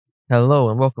Hello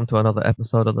and welcome to another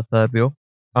episode of The Third Wheel.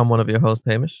 I'm one of your hosts,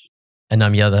 Hamish. And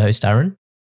I'm your other host, Aaron.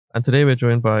 And today we're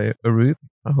joined by Arup,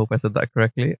 I hope I said that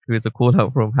correctly, who is a call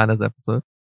out from Hannah's episode.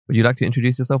 Would you like to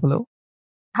introduce yourself a little?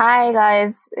 Hi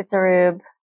guys, it's Arup.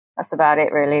 That's about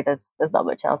it really. There's not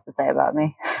much else to say about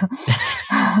me.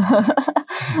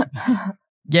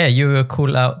 Yeah, you were a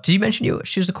call out. Did you mention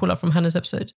she was a call out from Hannah's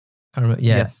episode? Can't remember.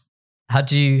 Yeah. Yes. How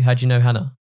do you know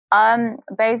Hannah?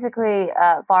 Basically,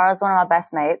 Farah's one of my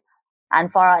best mates,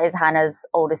 and Farah is Hannah's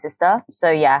older sister.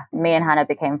 So yeah, me and Hannah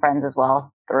became friends as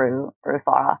well through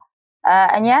Farah.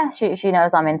 And yeah, she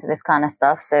knows I'm into this kind of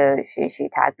stuff, so she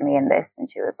tagged me in this,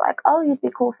 and she was like, "Oh, you'd be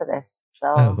cool for this." So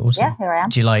awesome. Yeah, here I am.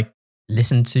 Do you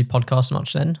listen to podcasts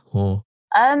much then, or?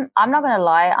 I'm not going to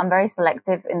lie. I'm very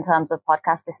selective in terms of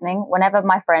podcast listening. Whenever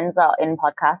my friends are in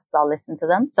podcasts, I'll listen to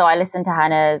them. So I listen to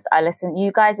Hannah's.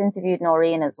 You guys interviewed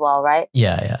Noreen as well, right?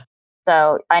 Yeah.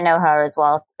 So I know her as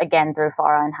well, again, through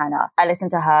Farah and Hannah. I listen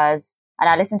to hers and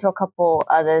I listen to a couple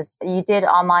others. You did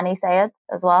Armani Sayed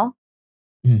as well?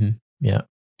 Mm-hmm. Yeah.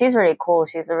 She's really cool.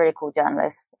 She's a really cool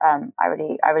journalist. I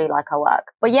really like her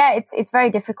work. But yeah, it's very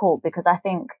difficult because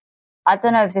I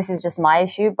don't know if this is just my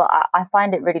issue, but I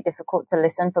find it really difficult to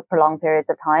listen for prolonged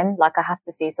periods of time. Like I have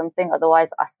to see something,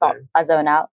 otherwise I zone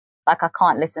out. Like I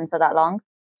can't listen for that long.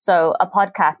 So a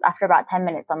podcast, after about 10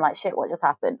 minutes, I'm like, shit, what just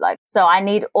happened? So I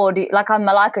need audio, I'm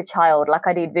like a child. Like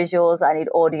I need visuals, I need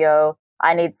audio,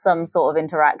 I need some sort of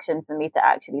interaction for me to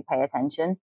actually pay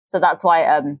attention. So that's why,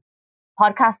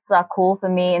 podcasts are cool for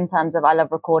me in terms of I love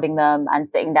recording them and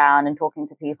sitting down and talking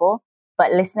to people.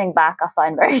 But listening back, I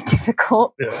find very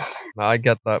difficult. Yeah, no, I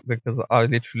get that because I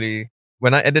literally,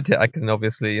 when I edit it, I can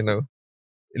obviously,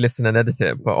 listen and edit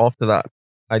it. But after that,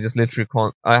 I just literally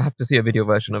can't. I have to see a video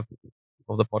version of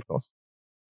the podcast,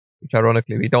 which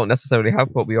ironically we don't necessarily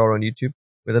have, but we are on YouTube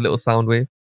with a little sound wave.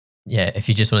 Yeah, if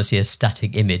you just want to see a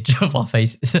static image of our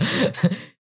faces.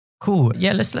 Cool.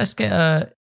 Yeah, let's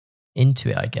get into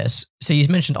it, I guess. So you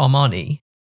mentioned Armani,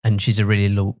 and she's a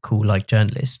really cool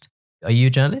journalist. Are you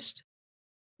a journalist?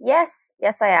 Yes,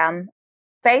 I am.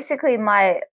 Basically,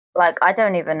 I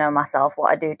don't even know myself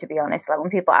what I do, to be honest. Like when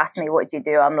people ask me, what do you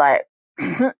do? I'm like,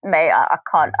 mate, I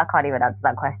can't even answer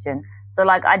that question. So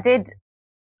I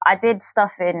did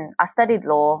stuff I studied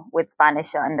law with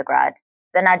Spanish at undergrad.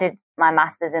 Then I did my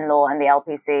master's in law and the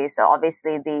LPC. So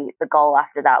obviously the goal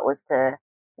after that was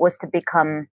to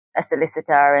become a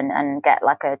solicitor and get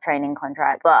a training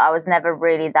contract. But I was never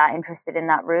really that interested in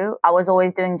that route. I was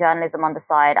always doing journalism on the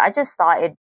side. I just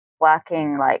started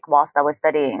working whilst I was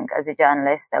studying as a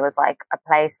journalist. There was a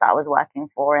place that I was working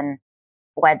for and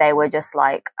where they were just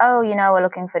oh, we're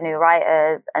looking for new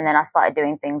writers. And then I started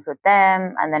doing things with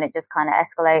them, and then it just kind of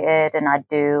escalated, and I'd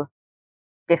do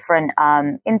different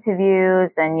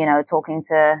interviews and, talking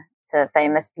to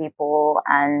famous people.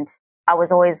 And I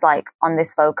was always on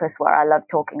this focus where I love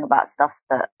talking about stuff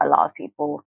that a lot of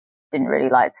people didn't really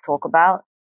like to talk about.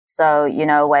 So,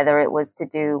 whether it was to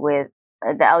do with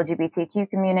the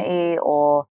LGBTQ community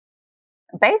or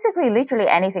basically literally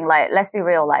anything, let's be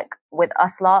real, with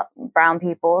us lot, brown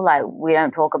people, we don't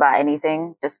talk about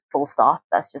anything, just full stop.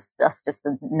 That's just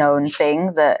a known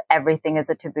thing that everything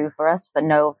is a taboo for us for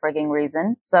no frigging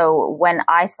reason. So when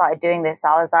I started doing this,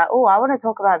 I was like, oh, I want to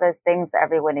talk about those things that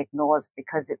everyone ignores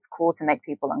because it's cool to make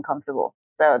people uncomfortable.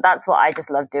 So that's what I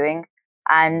just love doing.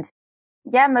 And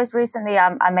yeah, most recently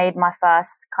I made my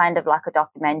first kind of a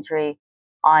documentary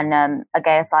on a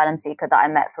gay asylum seeker that I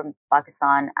met from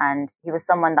Pakistan. And he was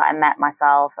someone that I met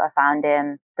myself. I found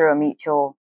him through a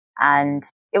mutual. And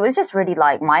it was just really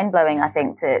mind-blowing, I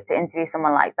think, to interview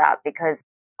someone like that, because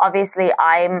obviously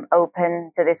I'm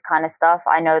open to this kind of stuff.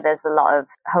 I know there's a lot of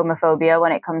homophobia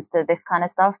when it comes to this kind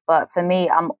of stuff. But for me,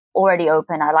 I'm already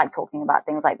open. I like talking about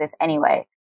things like this anyway.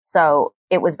 So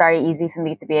it was very easy for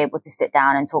me to be able to sit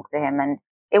down and talk to him. And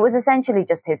it was essentially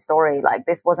just his story.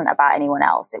 This wasn't about anyone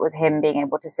else. It was him being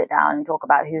able to sit down and talk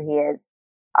about who he is,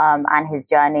 and his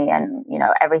journey and,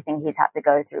 everything he's had to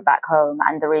go through back home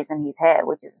and the reason he's here,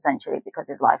 which is essentially because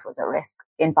his life was at risk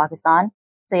in Pakistan.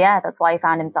 So yeah, that's why he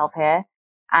found himself here.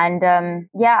 And,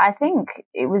 I think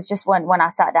it was just when I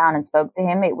sat down and spoke to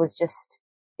him, it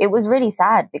was really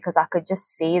sad because I could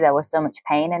just see there was so much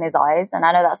pain in his eyes. And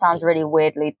I know that sounds really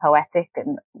weirdly poetic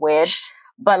and weird,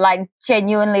 but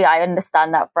genuinely, I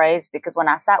understand that phrase because when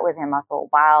I sat with him, I thought,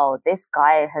 wow, this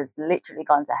guy has literally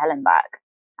gone to hell and back,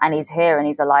 and he's here and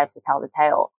he's alive to tell the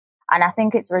tale. And I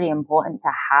think it's really important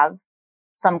to have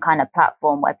some kind of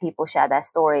platform where people share their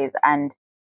stories, and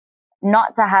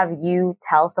not to have you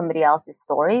tell somebody else's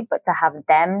story, but to have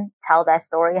them tell their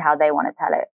story how they want to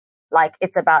tell it.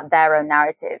 It's about their own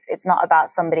narrative. It's not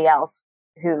about somebody else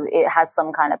who it has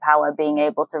some kind of power being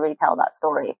able to retell that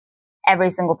story. Every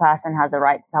single person has a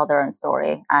right to tell their own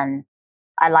story. And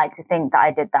I like to think that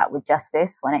I did that with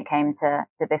justice when it came to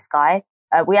this guy.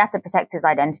 We had to protect his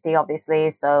identity,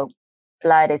 obviously. So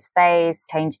blurred his face,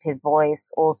 changed his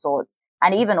voice, all sorts.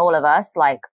 And even all of us,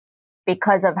 like,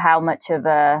 because of how much of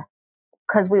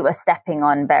because we were stepping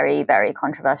on very, very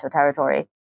controversial territory,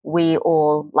 we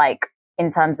all, like, in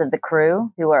terms of the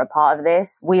crew who were a part of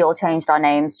this, we all changed our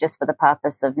names just for the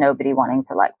purpose of nobody wanting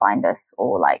to, like, find us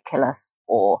or, like, kill us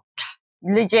or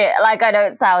legit. Like, I know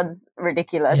it sounds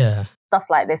ridiculous. Yeah. Stuff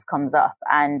like this comes up.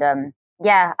 And,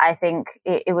 yeah, I think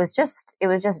it was just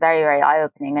very, very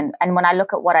eye-opening. And when I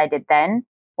look at what I did then,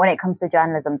 when it comes to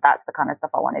journalism, that's the kind of stuff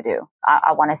I want to do.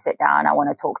 I want to sit down. I want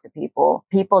to talk to people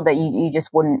that you just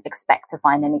wouldn't expect to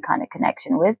find any kind of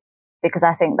connection with, because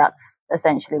I think that's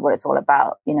essentially what it's all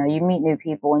about. You know, you meet new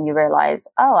people and you realize,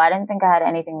 oh, I didn't think I had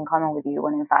anything in common with you,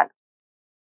 when in fact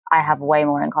I have way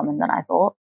more in common than I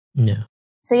thought. Yeah.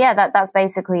 So yeah, that's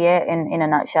basically it in a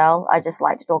nutshell. I just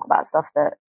like to talk about stuff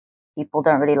that people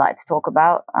don't really like to talk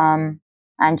about.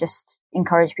 And just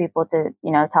encourage people to,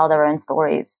 you know, tell their own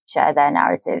stories, share their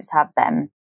narratives, have them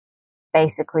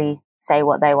basically say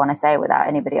what they want to say without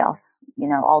anybody else, you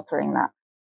know, altering that.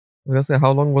 I was going to say,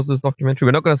 how long was this documentary?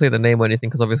 We're not going to say the name or anything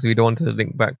because obviously we don't want to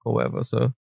link back or whatever.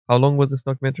 So how long was this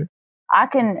documentary? I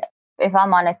can, if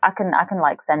I'm honest, I can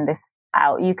like send this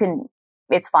out.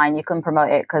 It's fine. You can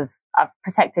promote it because I've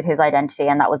protected his identity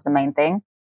and that was the main thing.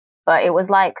 But it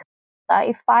was like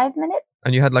 35 minutes.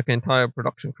 And you had like an entire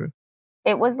production crew?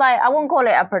 It was like, I won't call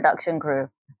it a production crew,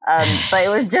 but it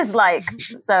was just like,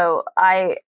 so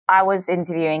I was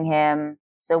interviewing him.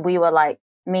 So we were like,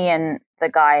 me and the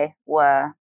guy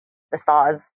were the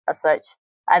stars as such.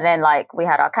 And then like we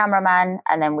had our cameraman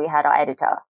and then we had our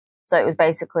editor. So it was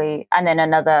basically, and then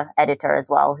another editor as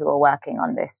well who were working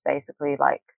on this basically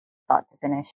like start to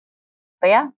finish. But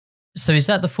yeah. So is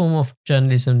that the form of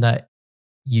journalism that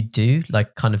you do,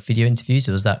 like kind of video interviews,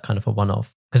 or is that kind of a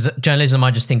one-off? Because journalism,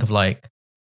 I just think of like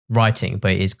writing,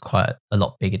 but it is quite a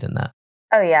lot bigger than that.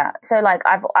 Oh yeah. So like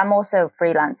I'm also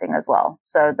freelancing as well.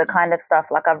 So the kind of stuff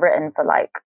like I've written for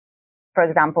like, for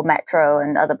example, Metro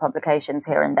and other publications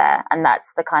here and there. And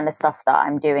that's the kind of stuff that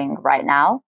I'm doing right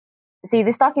now. See,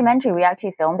 this documentary, we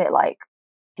actually filmed it like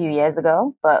a few years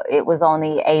ago, but it was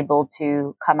only able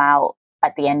to come out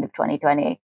at the end of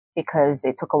 2020 because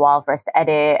it took a while for us to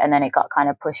edit. And then it got kind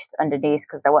of pushed underneath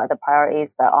because there were other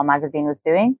priorities that our magazine was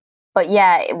doing. But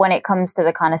yeah, when it comes to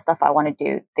the kind of stuff I want to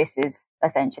do, this is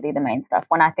essentially the main stuff.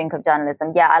 When I think of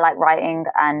journalism, yeah, I like writing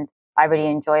and I really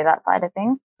enjoy that side of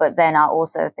things. But then I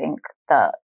also think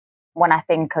that when I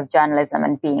think of journalism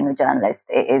and being a journalist,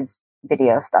 it is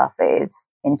video stuff, it is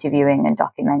interviewing and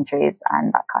documentaries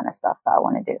and that kind of stuff that I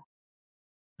want to do.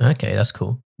 Okay, that's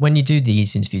cool. When you do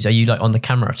these interviews, are you like on the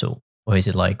camera at all? Or is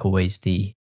it like always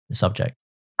the subject?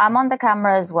 I'm on the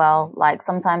camera as well. Like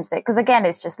sometimes, because again,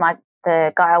 it's just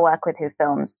the guy I work with who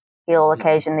films. He'll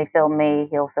occasionally film me.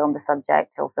 He'll film the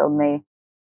subject. He'll film me.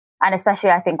 And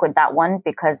especially, I think with that one,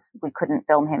 because we couldn't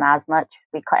film him as much,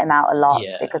 we cut him out a lot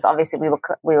because obviously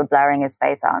we were blurring his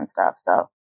face out and stuff. So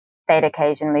they'd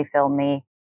occasionally film me.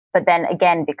 But then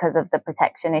again, because of the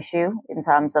protection issue in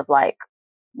terms of like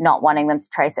not wanting them to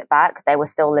trace it back, they were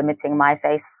still limiting my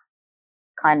face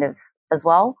kind of as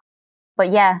well.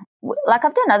 But yeah, like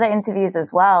I've done other interviews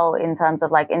as well in terms of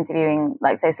like interviewing,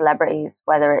 like say celebrities,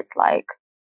 whether it's like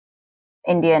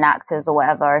Indian actors or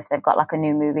whatever, if they've got like a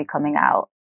new movie coming out.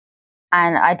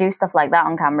 And I do stuff like that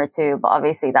on camera too. But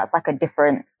obviously that's like a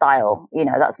different style. You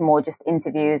know, that's more just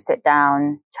interviews, sit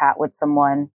down, chat with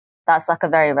someone. That's like a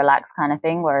very relaxed kind of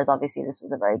thing. Whereas obviously this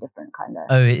was a very different kind of.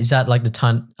 Oh, is that like the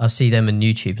time I see them on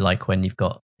YouTube, like when you've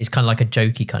got, it's kind of like a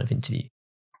jokey kind of interview?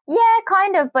 Yeah,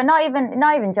 kind of, but not even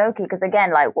jokey. Because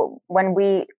again, like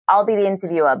when I'll be the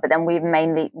interviewer, but then we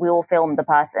will film the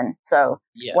person. So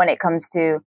when it comes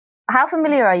to, how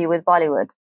familiar are you with Bollywood?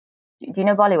 Do you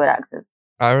know Bollywood actors?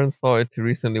 Aaron started to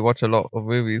recently watch a lot of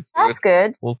movies. That's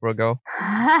good. All for a Girl.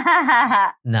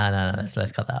 No.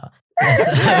 Let's cut that out.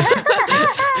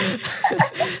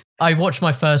 I watched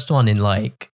my first one in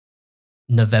like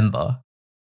November.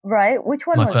 Right. Which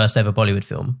one? My first ever Bollywood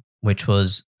film, which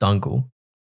was Dangal.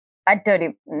 I don't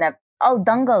even know. Oh,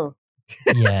 Dangal.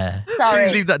 Yeah. Sorry.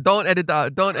 Please leave that. Don't edit that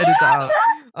out. Don't edit that out.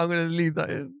 I'm going to leave that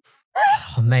in.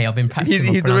 Oh, mate, I've been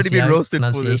practicing He's already been roasted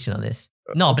pronunciation on this.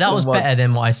 No, but that was better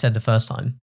than what I said the first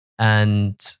time.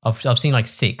 And I've seen like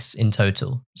 6 in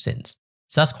total since.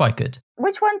 So that's quite good.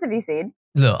 Which ones have you seen?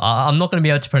 Look, I'm not going to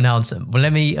be able to pronounce them. But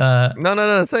let me...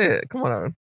 No, say it. Come on,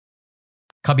 Aaron.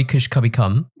 Kabhi Kush Kabhi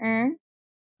Kum. Mm.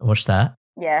 Watch that.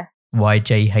 Yeah.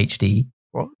 YJHD.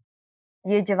 What?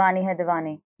 Ye Jawani Hai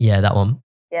Diwani. Yeah, that one.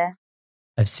 Yeah.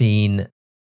 I've seen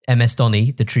MS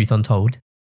Donny, The Truth Untold.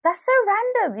 That's so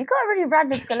random. You got a really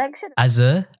random selection.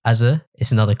 Azur,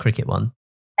 it's another cricket one.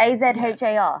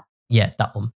 AZHAR. Yeah,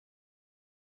 that one.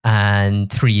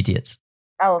 And Three Idiots.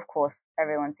 Oh, of course.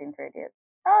 Everyone's seen 3 Idiots.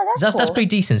 Oh, That's cool. pretty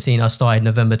decent, seeing I started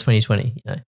November 2020, you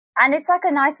know. And it's like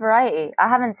a nice variety. I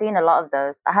haven't seen a lot of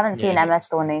those. I haven't seen MS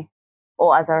Dhoni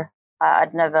or Azhar.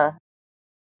 I'd never...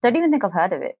 Don't even think I've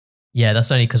heard of it. Yeah,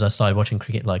 that's only because I started watching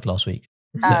cricket like last week.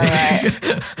 So Right.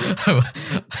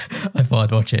 I thought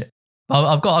I'd watch it.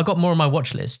 I've got more on my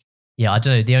watch list. Yeah, I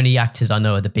don't know. The only actors I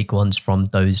know are the big ones from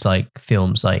those like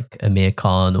films like Amir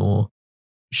Khan or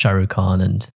Shah Rukh Khan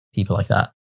and people like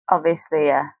that. Obviously,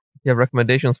 yeah. You have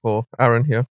recommendations for Aaron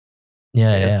here?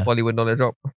 Yeah. Bollywood knowledge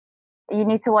up. You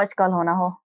need to watch Kal Ho Na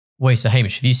Ho. Wait, so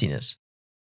Hamish, have you seen this?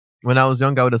 When I was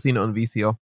young, I would have seen it on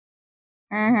VCR.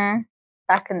 Mm-hmm.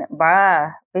 Back in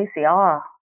VCR.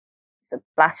 It's a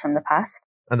blast from the past.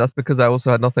 And that's because I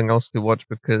also had nothing else to watch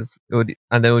and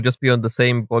they would just be on the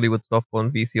same Bollywood stuff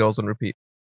on VCRs on repeat.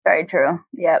 Very true.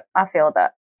 Yep, I feel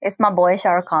that. It's my boy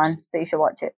Shah Rukh Khan, so you should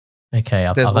watch it. Okay,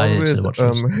 I've There's added one it to the with watch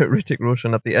list. Hrithik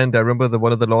Roshan at the end. I remember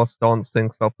one of the last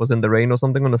dancing stuff was in the rain or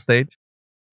something on the stage.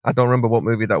 I don't remember what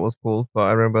movie that was called, but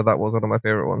I remember that was one of my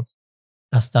favorite ones.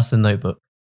 That's the Notebook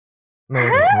No,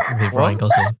 with Ryan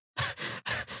Gosling.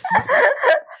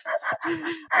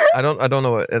 I don't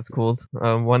know what it's called.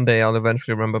 One day I'll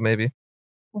eventually remember, maybe.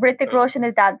 Hrithik Roshan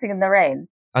is dancing in the rain.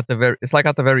 It's like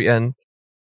at the very end.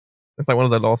 It's like one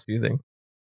of the last few things.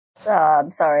 Oh,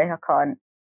 I'm sorry, I can't.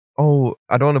 Oh,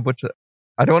 I don't want to butcher.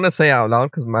 I don't want to say it out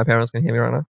loud because my parents can hear me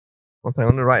right now. One second,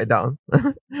 I'm gonna write it down.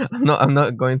 I'm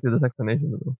not going through this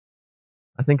explanation at all.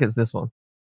 I think it's this one.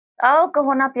 Oh,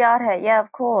 Kahona Pyar Hai. Yeah,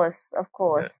 of course.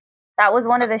 Yeah. That was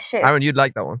one of the shit. Aaron, you'd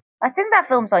like that one. I think that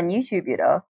film's on YouTube, you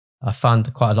know. I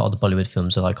found quite a lot of the Bollywood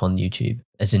films are like on YouTube,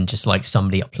 as in just like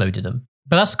somebody uploaded them.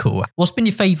 But that's cool. What's been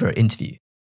your favourite interview?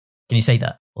 Can you say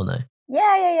that or no?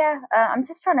 Yeah. I'm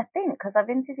just trying to think because I've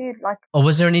interviewed like... Or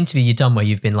was there an interview you've done where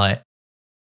you've been like,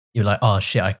 you're like, oh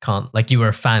shit, I can't, like you were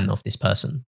a fan of this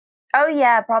person? Oh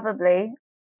yeah, probably.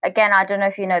 Again, I don't know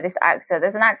if you know this actor.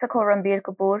 There's an actor called Ranbir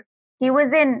Kapoor. He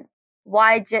was in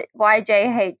YJHD.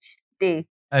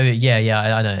 Oh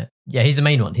yeah, I know. Yeah, he's the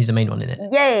main one. He's the main one in it.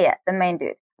 Yeah, the main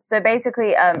dude. So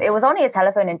basically, it was only a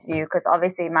telephone interview because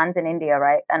obviously man's in India,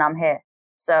 right? And I'm here.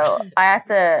 So I had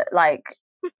to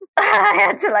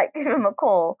give him a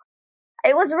call.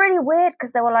 It was really weird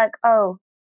because they were like, oh,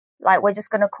 like, we're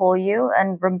just going to call you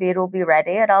and Ranbir will be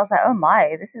ready. And I was like, oh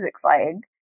my, this is exciting.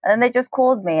 And then they just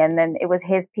called me and then it was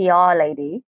his PR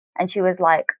lady. And she was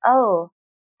like, oh,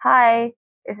 hi,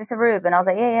 is this Aroop? And I was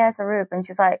like, yeah, it's Aroop. And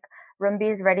she's like,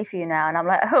 Ranbir's ready for you now. And I'm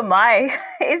like, oh my,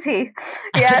 is he?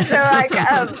 Yeah. So like,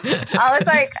 I was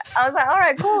like, all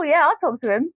right, cool. Yeah, I'll talk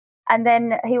to him. And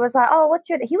then he was like, oh,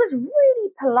 he was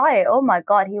really polite. Oh my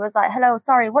God. He was like, hello,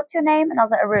 sorry, what's your name? And I was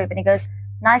like, Aroop. And he goes,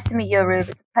 nice to meet you, Aroop.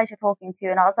 It's a pleasure talking to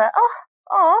you. And I was like, oh.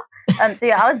 So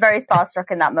yeah, I was very starstruck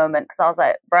in that moment because I was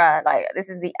like, bruh, like this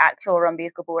is the actual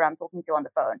Ranbir Kapoor I'm talking to on the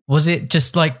phone. Was it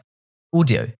just like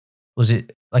audio? Was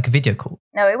it like a video call?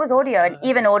 No, it was audio, and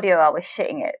even audio, I was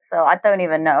shitting it. So I don't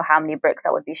even know how many bricks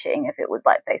I would be shitting if it was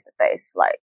like face to face.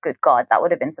 Like, good God, that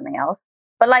would have been something else.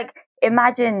 But like,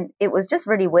 imagine it was just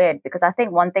really weird because I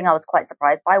think one thing I was quite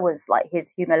surprised by was like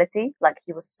his humility. Like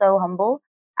he was so humble,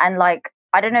 and like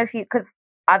I don't know if because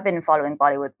I've been following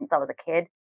Bollywood since I was a kid,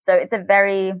 so it's a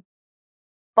very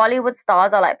Bollywood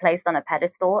stars are like placed on a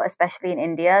pedestal, especially in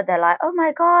India. They're like, oh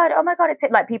my God. It's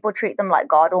like people treat them like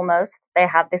God almost. They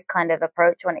have this kind of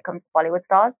approach when it comes to Bollywood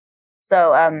stars.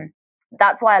 So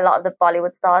that's why a lot of the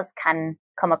Bollywood stars can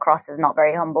come across as not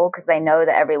very humble because they know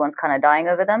that everyone's kind of dying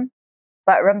over them.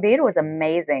 But Ranbir was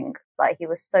amazing. Like he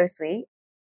was so sweet.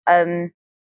 I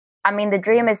mean, the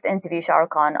dream is to interview Shah Rukh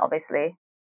Khan, obviously,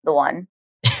 the one,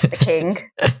 the king.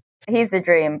 He's the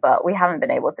dream, but we haven't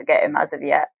been able to get him as of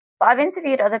yet. But I've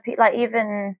interviewed other people, like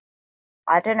even,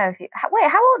 I don't know if you...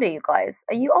 Wait, how old are you guys?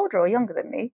 Are you older or younger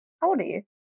than me? How old are you?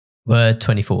 We're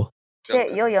 24.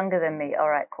 Shit, you're younger than me. All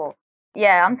right, cool.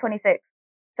 Yeah, I'm 26.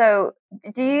 So,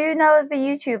 do you know the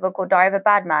YouTuber called Diary of a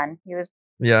Bad Man? He was...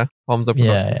 Yeah, Hamza.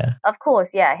 Yeah. Of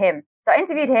course, yeah, him. So I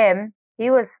interviewed him.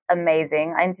 He was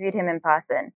amazing. I interviewed him in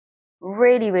person.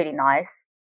 Really, really nice.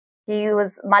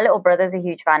 My little brother's a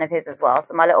huge fan of his as well.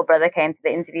 So my little brother came to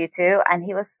the interview too. And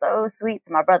he was so sweet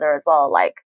to my brother as well.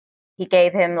 Like he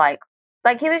gave him like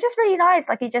he was just really nice.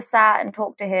 Like he just sat and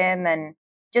talked to him and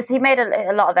just, he made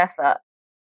a lot of effort.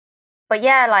 But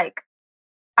yeah, like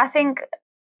I think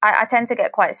I tend to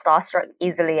get quite starstruck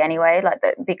easily anyway,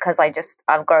 because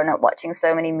I've grown up watching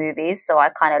so many movies, so I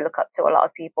kind of look up to a lot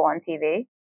of people on TV.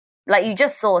 Like you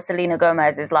just saw Selena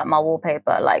Gomez is like my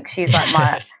wallpaper. Like she's like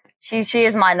my she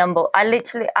is my number. I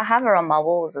have her on my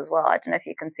walls as well. I don't know if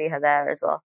you can see her there as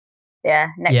well. Yeah,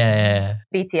 Yeah.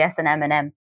 BTS and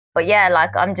Eminem. But yeah,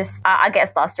 like I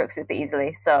get starstruck super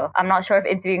easily. So I'm not sure if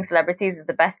interviewing celebrities is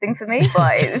the best thing for me,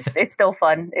 but it's still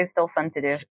fun. It's still fun to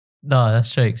do. No, that's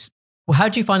jokes. Well, how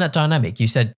do you find that dynamic? You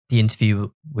said the interview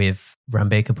with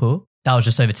Ranbir Kapoor, that was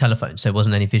just over telephone, so it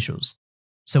wasn't any visuals.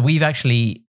 So we've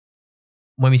actually,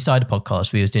 when we started the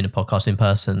podcast, we was doing a podcast in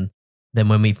person. Then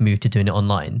when we've moved to doing it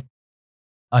online,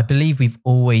 I believe we've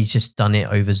always just done it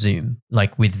over Zoom,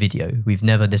 like with video.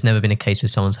 There's never been a case where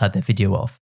someone's had their video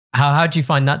off. How do you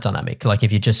find that dynamic? Like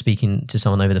if you're just speaking to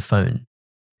someone over the phone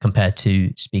compared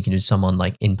to speaking to someone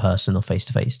like in person or face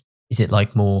to face, is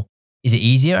it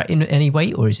easier in any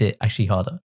way, or is it actually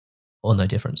harder, or no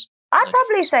difference? I'd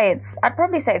probably say it's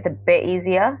a bit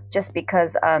easier, just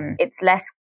because it's less,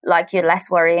 like you're less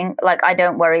worrying. Like I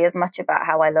don't worry as much about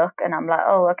how I look, and I'm like,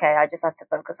 oh, okay, I just have to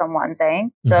focus on what I'm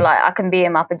saying. So like I can be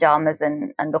in my pajamas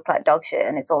and look like dog shit,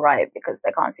 and it's all right because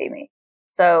they can't see me.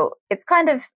 So it's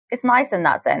nice in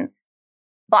that sense.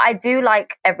 But I do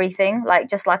like everything. Like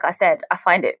just like I said, I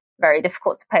find it very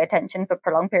difficult to pay attention for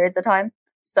prolonged periods of time.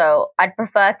 So I'd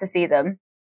prefer to see them.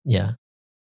 Yeah.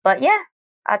 But yeah,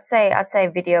 I'd say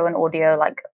video and audio,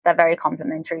 like they're very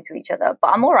complementary to each other. But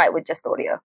I'm all right with just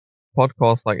audio.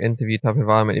 Podcast, like interview type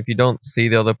environment, if you don't see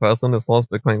the other person, it starts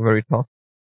becoming very tough,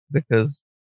 because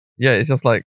yeah, it's just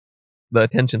like the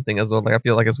attention thing as well. Like I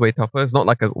feel like it's way tougher. It's not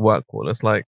like a work call. It's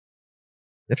like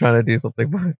you're trying to do something,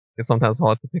 but it's sometimes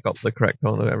hard to pick up the correct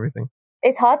tone of everything.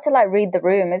 It's hard to like read the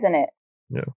room, isn't it?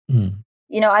 Yeah.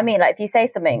 You know what I mean? Like if you say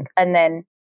something and then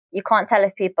you can't tell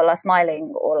if people are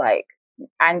smiling or like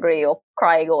angry or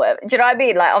crying or whatever. Do you know what I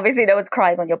mean? Like obviously no one's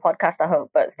crying on your podcast, I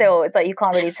hope, but still it's like you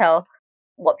can't really tell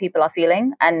what people are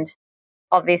feeling. And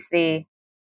obviously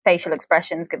facial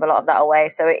expressions give a lot of that away.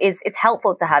 So it's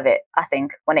helpful to have it, I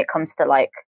think, when it comes to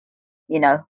like, you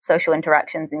know, social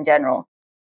interactions in general.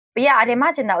 But yeah, I'd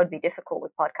imagine that would be difficult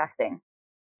with podcasting.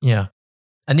 Yeah.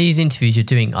 And these interviews you're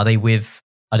doing, are they with,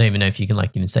 I don't even know if you can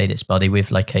like even say this, but are they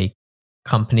with like a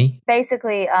company?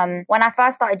 Basically, when I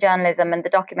first started journalism and the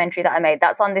documentary that I made,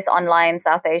 that's on this online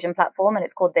South Asian platform, and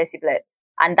it's called Desi Blitz.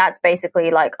 And that's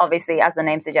basically like, obviously, as the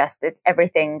name suggests, it's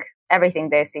everything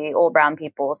Desi, all brown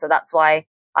people. So that's why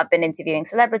I've been interviewing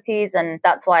celebrities, and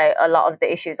that's why a lot of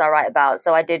the issues I write about.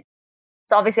 So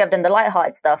obviously I've done the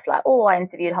lighthearted stuff like, oh, I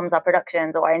interviewed Hamza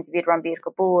Productions, or I interviewed Ranbir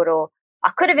Kapoor, or I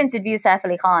could have interviewed Saif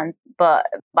Ali Khan, but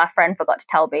my friend forgot to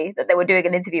tell me that they were doing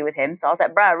an interview with him. So I was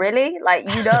like, bruh, really?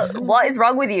 Like, you know, what is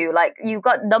wrong with you? Like, you've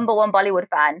got #1 Bollywood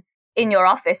fan in your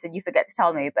office and you forget to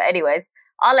tell me. But anyways,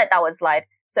 I'll let that one slide.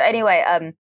 So anyway,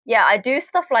 yeah, I do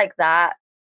stuff like that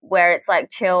where it's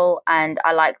like chill and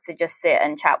I like to just sit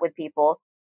and chat with people.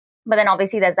 But then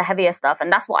obviously there's the heavier stuff,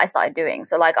 and that's what I started doing.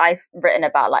 So like I've written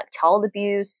about like child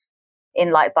abuse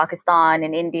in like Pakistan,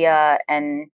 in India,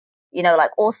 and you know, like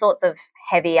all sorts of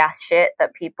heavy ass shit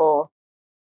that people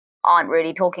aren't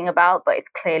really talking about, but it's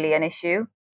clearly an issue.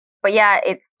 But yeah,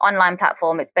 it's online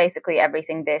platform. It's basically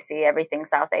everything Desi, everything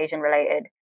South Asian related.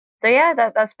 So yeah,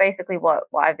 that's basically what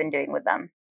I've been doing with them.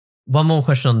 One more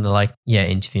question on the like, yeah,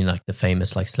 interviewing like the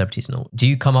famous like celebrities and all. Do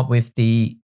you come up with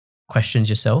the questions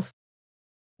yourself?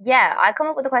 Yeah, I come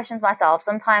up with the questions myself.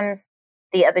 Sometimes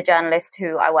the other journalist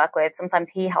who I work with,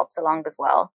 sometimes he helps along as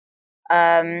well.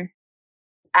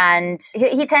 And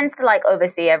he tends to like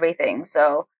oversee everything.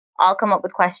 So I'll come up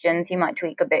with questions. He might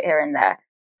tweak a bit here and there.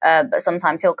 But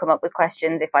sometimes he'll come up with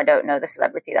questions if I don't know the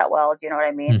celebrity that well. Do you know what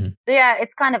I mean? Mm-hmm. So yeah,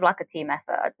 it's kind of like a team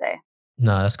effort, I'd say.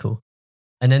 No, that's cool.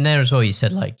 And then there as well, you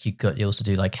said like you also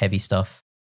do like heavy stuff.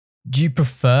 Do you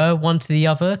prefer one to the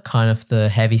other, kind of the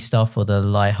heavy stuff or the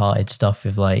lighthearted stuff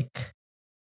with like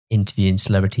interviewing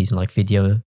celebrities and like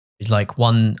video? It's like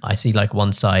I see like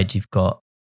one side you've got,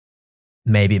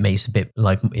 maybe it makes a bit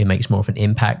like, it makes more of an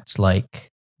impact, like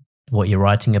what you're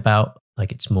writing about,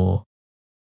 like it's more,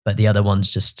 but the other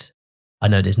one's just, I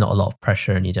know there's not a lot of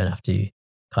pressure and you don't have to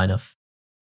kind of,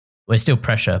 well, it's still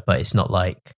pressure, but it's not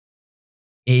like,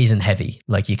 it isn't heavy.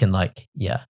 Like you can like,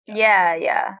 yeah.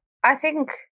 Yeah. I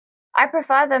think I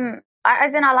prefer them,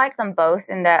 as in I like them both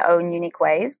in their own unique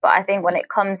ways. But I think when it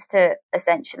comes to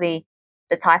essentially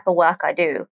the type of work I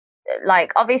do,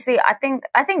 like obviously I think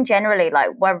generally like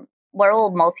we're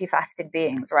all multifaceted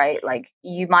beings, right? Like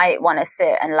you might want to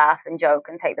sit and laugh and joke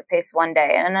and take the piss one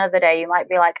day, and another day you might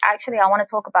be like, actually, I want to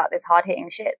talk about this hard hitting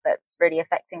shit that's really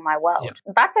affecting my world.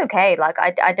 Yeah. That's okay. Like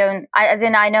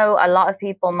I know a lot of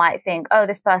people might think, oh,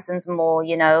 this person's more,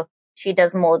 she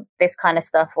does more this kind of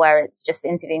stuff where it's just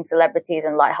interviewing celebrities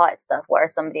and lighthearted stuff,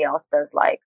 whereas somebody else does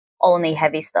like only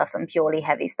heavy stuff and purely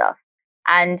heavy stuff.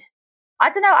 And I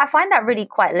don't know, I find that really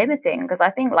quite limiting, because I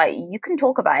think like you can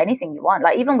talk about anything you want.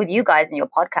 Like even with you guys in your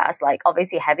podcast, like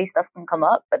obviously heavy stuff can come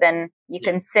up, but then you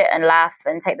can sit and laugh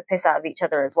and take the piss out of each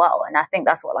other as well. And I think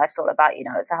that's what life's all about,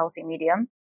 it's a healthy medium.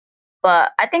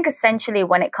 But I think essentially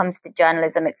when it comes to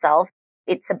journalism itself,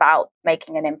 it's about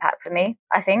making an impact for me,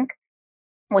 I think,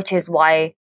 which is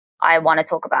why I want to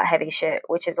talk about heavy shit,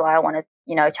 which is why I want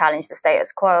to, challenge the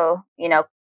status quo,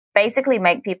 basically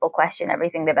make people question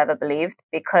everything they've ever believed,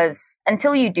 because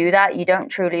until you do that, you don't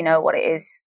truly know what it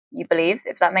is you believe,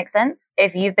 if that makes sense.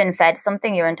 If you've been fed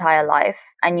something your entire life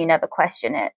and you never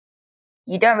question it,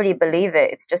 you don't really believe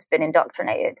it. It's just been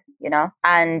indoctrinated,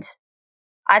 And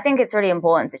I think it's really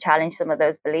important to challenge some of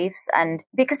those beliefs. And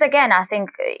because again, I think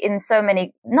in so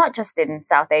many, not just in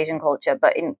South Asian culture,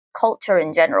 but in culture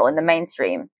in general, in the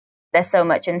mainstream, there's so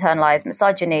much internalized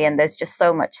misogyny and there's just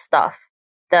so much stuff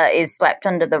that is swept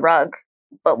under the rug,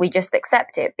 but we just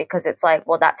accept it because it's like,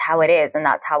 well, that's how it is and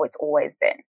that's how it's always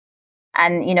been.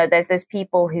 And, there's those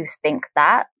people who think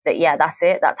that, yeah, that's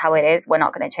it. That's how it is. We're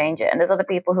not going to change it. And there's other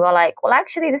people who are like, well,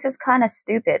 actually, this is kind of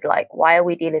stupid. Like, why are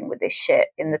we dealing with this shit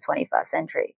in the 21st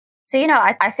century? So,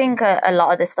 I think a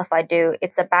lot of the stuff I do,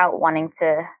 it's about wanting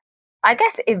to, I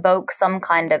guess, evoke some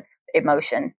kind of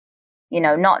emotion,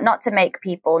 not to make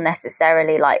people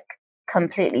necessarily like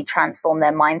completely transform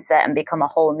their mindset and become a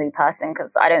whole new person,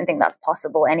 because I don't think that's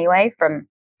possible anyway from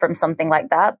something like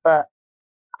that. But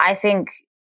I think,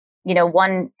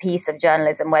 one piece of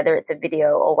journalism, whether it's a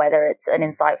video or whether it's an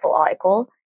insightful article,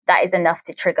 that is enough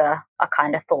to trigger a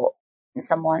kind of thought in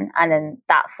someone. And then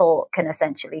that thought can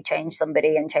essentially change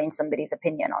somebody and change somebody's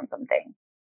opinion on something.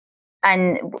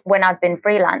 And when I've been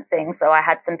freelancing, so I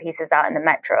had some pieces out in the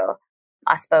Metro,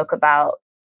 I spoke about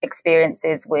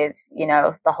experiences with,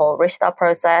 the whole Rishta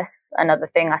process. Another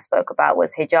thing I spoke about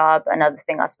was hijab. Another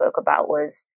thing I spoke about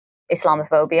was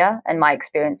Islamophobia and my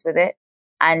experience with it.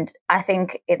 And I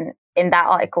think in that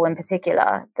article in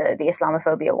particular, the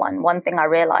Islamophobia one thing I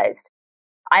realized,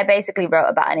 I basically wrote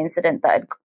about an incident that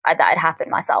had happened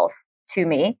myself to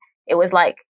me. It was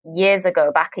like years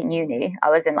ago back in uni. I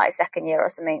was in like second year or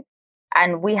something.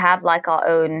 And we have like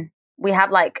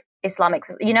Islamic,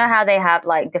 how they have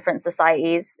like different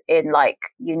societies in like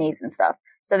unis and stuff.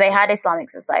 So they had Islamic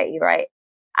society, right?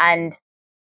 And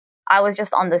I was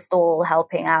just on the stall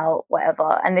helping out,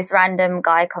 whatever. And this random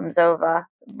guy comes over,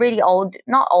 really old,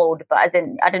 not old, but as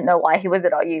in, I didn't know why he was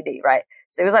at our uni, right?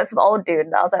 So he was like some old dude.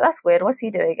 And I was like, that's weird. What's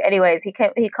he doing? Anyways, he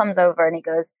comes over and he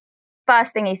goes,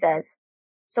 first thing he says,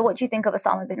 so what do you think of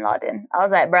Osama bin Laden? I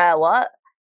was like, bruh, what?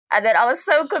 And then I was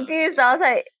so confused. I was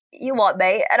like, you what,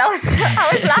 mate? And I was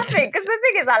laughing, because the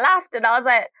thing is, I laughed and I was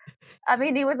like, I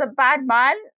mean, he was a bad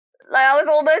man. Like, I was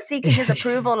almost seeking his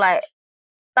approval. Like,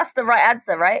 that's the right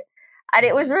answer, right? And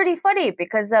it was really funny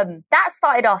because that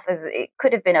started off as it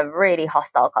could have been a really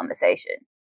hostile conversation.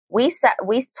 We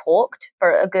talked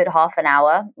for a good half an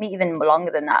hour, even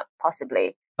longer than that,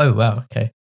 possibly. Oh, wow.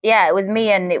 Okay. Yeah, it was me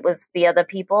and it was the other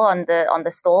people on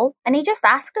the stall. And he just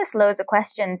asked us loads of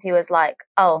questions. He was like,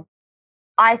 oh,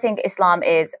 I think Islam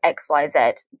is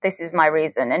XYZ. This is my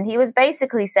reason. And he was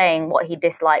basically saying what he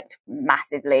disliked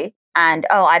massively. And,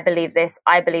 oh, I believe this.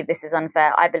 I believe this is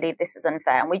unfair. I believe this is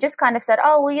unfair. And we just kind of said,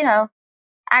 oh, well,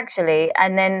 actually.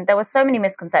 And then there were so many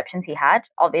misconceptions he had,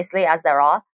 obviously, as there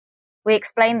are. We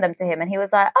explained them to him and he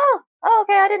was like, oh,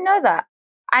 okay, I didn't know that.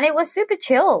 And it was super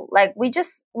chill. Like we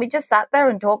just sat there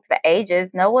and talked for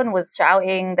ages. No one was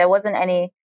shouting. There wasn't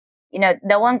any,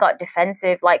 no one got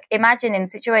defensive. Like imagine in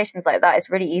situations like that, it's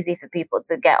really easy for people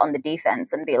to get on the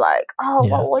defense and be like, oh,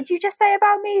 yeah. What'd you just say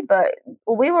about me? But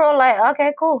we were all like,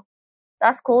 okay, cool.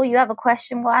 That's cool. You have a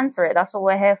question, we'll answer it. That's what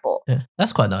we're here for. Yeah,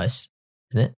 that's quite nice,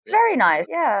 isn't it? It's very nice,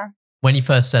 yeah. When you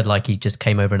first said like he just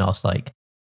came over and asked like,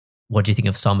 what do you think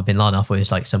of Osama bin Laden? I thought it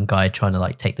was like some guy trying to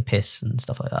like take the piss and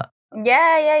stuff like that.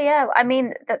 Yeah. I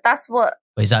mean, that's what...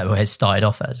 Is that what it started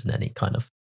off as in any kind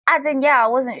of... As in, yeah, I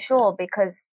wasn't sure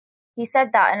because he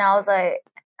said that and I was like,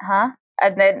 huh?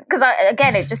 And then, because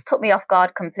again, it just took me off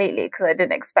guard completely because I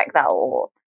didn't expect that at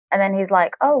all. And then he's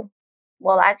like, oh,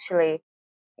 well, actually,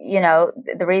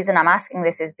 the reason I'm asking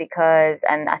this is because,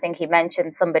 and I think he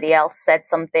mentioned somebody else said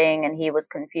something and he was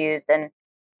confused.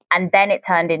 And then it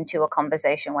turned into a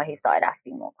conversation where he started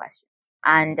asking more questions.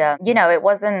 And,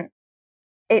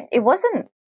 it wasn't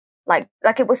Like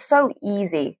it was so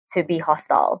easy to be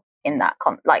hostile in that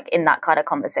in that kind of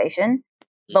conversation.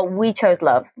 But we chose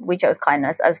love. We chose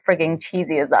kindness, as frigging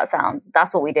cheesy as that sounds.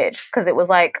 That's what we did. Because it was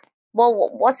like, well,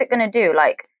 what's it going to do?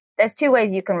 Like, there's two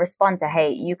ways you can respond to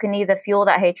hate. You can either fuel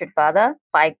that hatred further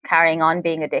by carrying on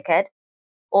being a dickhead,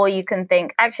 or you can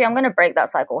think, actually, I'm going to break that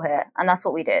cycle here. And that's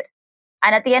what we did.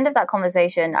 And at the end of that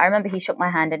conversation, I remember he shook my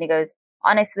hand and he goes,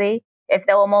 honestly, if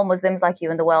there were more Muslims like you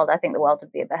in the world, I think the world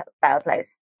would be a better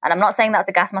place. And I'm not saying that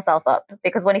to gas myself up,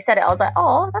 because when he said it, I was like,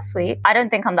 oh, that's sweet. I don't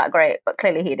think I'm that great, but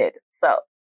clearly he did. So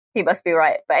he must be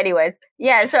right. But anyways,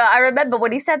 yeah. So I remember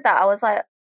when he said that, I was like,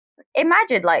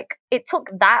 imagine, like, it took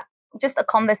that, just a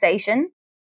conversation,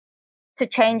 to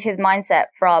change his mindset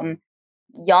from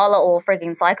y'all are all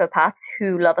frigging psychopaths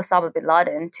who love Osama bin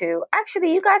Laden to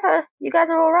actually you guys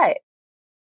are all right.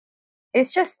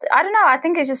 It's just, I don't know, I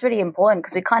think it's just really important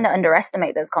because we kind of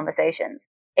underestimate those conversations.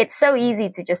 It's so easy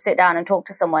to just sit down and talk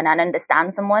to someone and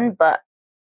understand someone, but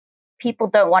people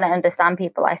don't want to understand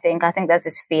people, I think. I think there's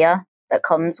this fear that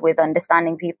comes with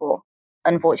understanding people,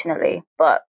 unfortunately.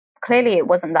 But clearly it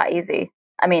wasn't that easy.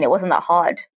 I mean, it wasn't that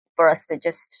hard for us to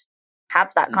just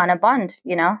have that kind of bond,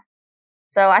 you know?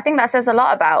 So I think that says a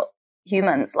lot about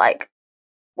humans. Like,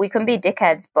 we can be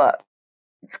dickheads, but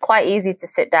it's quite easy to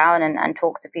sit down and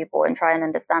talk to people and try and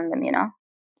understand them, you know?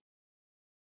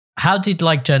 How did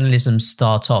like journalism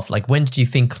start off? Like, when did you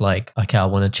think like, okay, I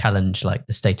want to challenge like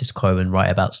the status quo and write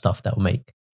about stuff that will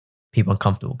make people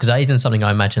uncomfortable? Because that isn't something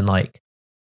I imagine like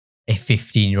a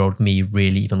 15-year-old me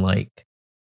really even like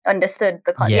understood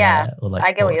the yeah, or, like,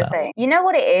 I get what you're saying. You know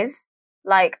what it is?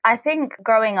 Like, I think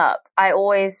growing up, I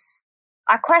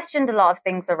questioned a lot of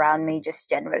things around me just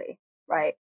generally,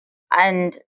 right?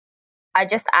 And I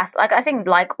just asked, like, I think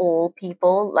like all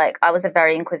people, like, I was a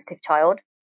very inquisitive child.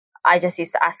 I just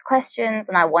used to ask questions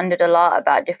and I wondered a lot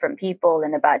about different people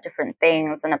and about different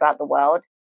things and about the world.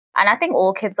 And I think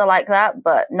all kids are like that,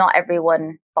 but not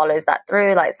everyone follows that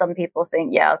through. Like, some people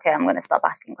think, yeah, okay, I'm going to stop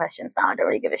asking questions now. I don't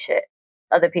really give a shit.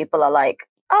 Other people are like,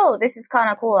 oh, this is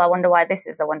kind of cool. I wonder why this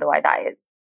is. I wonder why that is.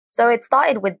 So it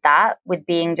started with that, with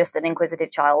being just an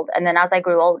inquisitive child. And then as I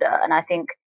grew older, and I think,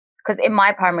 because in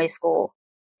my primary school,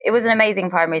 it was an amazing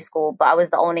primary school, but I was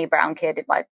the only brown kid in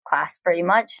my class pretty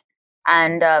much.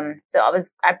 And so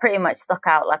I pretty much stuck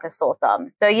out like a sore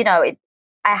thumb. So, you know,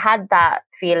 I had that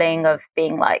feeling of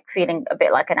feeling a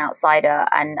bit like an outsider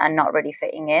and not really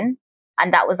fitting in.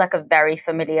 And that was like a very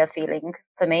familiar feeling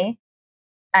for me.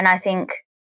 And I think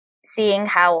seeing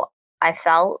how I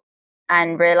felt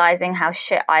and realizing how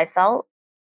shit I felt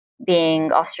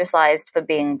being ostracized for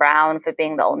being brown, for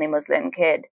being the only Muslim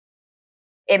kid,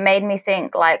 it made me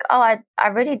think like, oh, I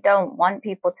really don't want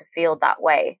people to feel that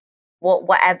way,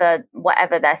 whatever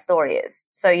their story is.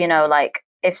 So, you know, like,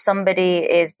 if somebody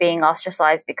is being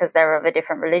ostracized because they're of a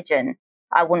different religion,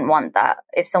 I wouldn't want that.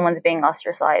 If someone's being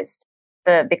ostracized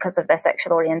because of their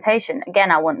sexual orientation,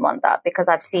 again, I wouldn't want that, because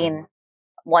I've seen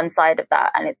one side of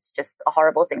that and it's just a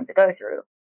horrible thing to go through.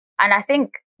 And I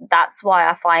think that's why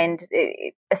I find,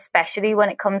 especially when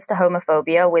it comes to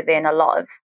homophobia within a lot of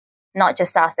not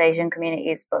just South Asian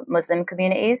communities, but Muslim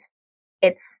communities,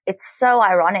 it's so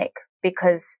ironic,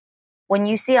 because when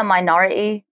you see a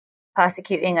minority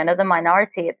persecuting another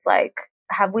minority, it's like,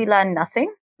 have we learned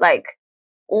nothing? Like,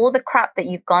 all the crap that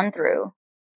you've gone through,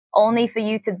 only for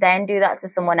you to then do that to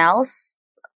someone else.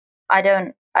 I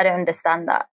don't understand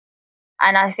that.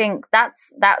 And I think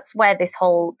that's where this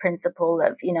whole principle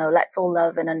of, you know, let's all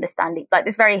love and understand, like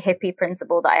this very hippie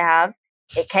principle that I have,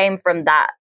 it came from that.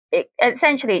 It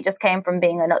just came from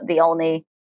being the only,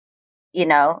 you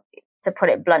know, to put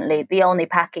it bluntly, the only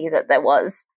Paki that there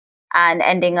was, and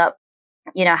ending up,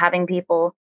 you know, having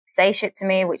people say shit to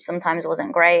me, which sometimes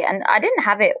wasn't great. And I didn't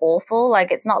have it awful.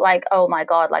 Like, it's not like, oh my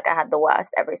God, like I had the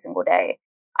worst every single day.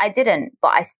 I didn't,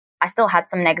 but I still had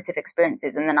some negative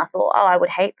experiences. And then I thought, oh, I would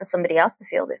hate for somebody else to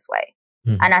feel this way.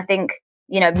 Mm-hmm. And I think,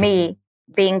 you know, me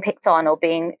being picked on or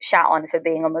being shat on for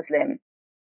being a Muslim,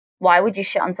 why would you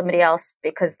shit on somebody else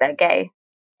because they're gay?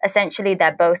 Essentially,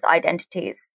 they're both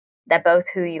identities. They're both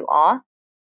who you are.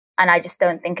 And I just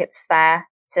don't think it's fair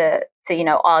to, you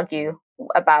know, argue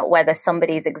about whether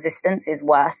somebody's existence is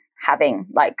worth having,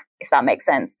 like, if that makes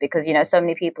sense. Because, you know, so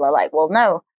many people are like, well,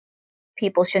 no,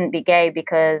 people shouldn't be gay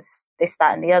because this,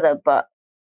 that, and the other. But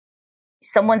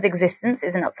someone's existence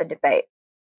isn't up for debate.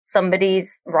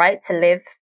 Somebody's right to live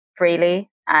freely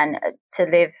and to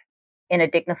live in a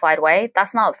dignified way,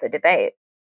 that's not up for debate.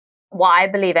 What I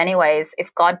believe anyway is,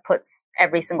 if God puts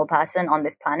every single person on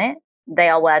this planet, they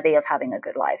are worthy of having a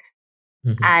good life.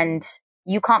 Mm-hmm. And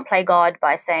you can't play God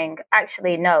by saying,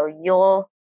 actually, no, you're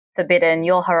forbidden,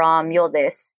 you're haram, you're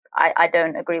this. I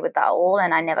don't agree with that at all,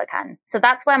 and I never can. So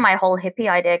that's where my whole hippie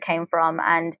idea came from.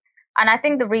 And I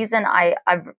think the reason I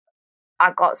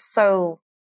got so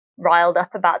riled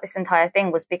up about this entire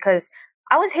thing was because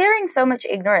I was hearing so much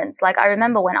ignorance. Like, I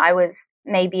remember when I was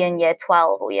maybe in year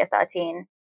 12 or year 13,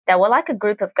 there were like a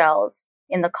group of girls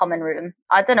in the common room.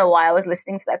 I don't know why I was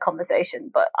listening to their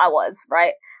conversation, but I was,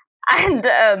 right? And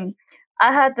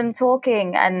I heard them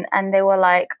talking, and they were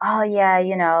like, oh yeah,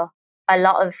 you know, a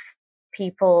lot of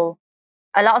people,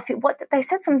 they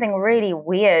said something really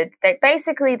weird. They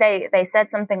basically, they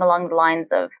said something along the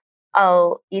lines of,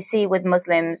 oh, you see, with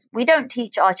Muslims, we don't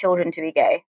teach our children to be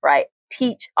gay, right?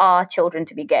 Teach our children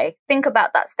to be gay. Think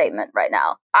about that statement right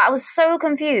now. I was so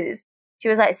confused. She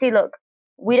was like, see, look,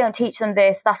 we don't teach them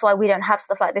this. That's why we don't have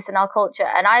stuff like this in our culture.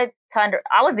 And I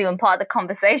wasn't even part of the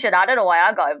conversation. I don't know why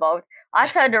I got involved. I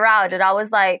turned around and I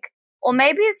was like, or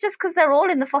maybe it's just because they're all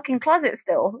in the fucking closet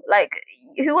still. Like,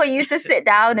 who are you to sit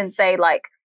down and say, like,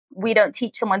 we don't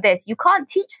teach someone this? You can't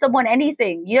teach someone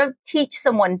anything. You don't teach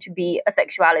someone to be a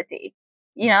sexuality,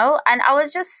 you know? And I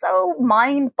was just so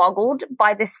mind boggled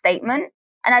by this statement.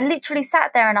 And I literally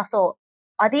sat there and I thought,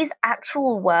 are these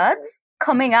actual words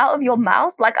coming out of your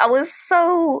mouth? Like, I was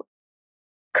so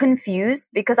confused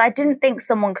because I didn't think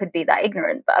someone could be that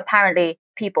ignorant, but apparently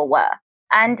people were.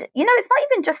 And, you know, it's not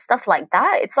even just stuff like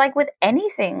that. It's like with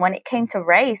anything when it came to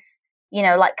race, you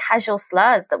know, like casual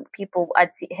slurs that I'd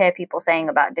hear people saying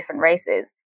about different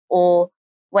races, or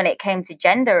when it came to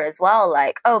gender as well,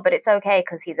 like, oh, but it's okay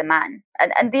because he's a man.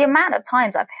 And the amount of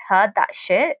times I've heard that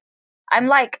shit, I'm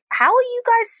like, how are you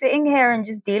guys sitting here and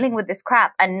just dealing with this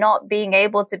crap and not being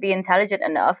able to be intelligent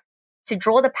enough to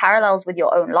draw the parallels with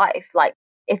your own life? Like,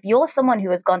 if you're someone who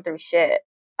has gone through shit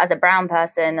as a brown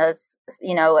person, as,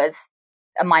 you know, as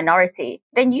a minority,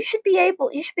 then you should be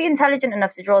intelligent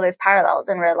enough to draw those parallels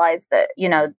and realize that, you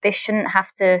know, this shouldn't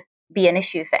have to be an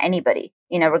issue for anybody,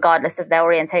 you know, regardless of their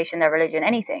orientation, their religion,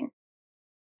 anything.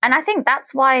 And I think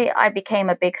that's why I became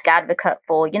a big advocate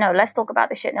for, you know, let's talk about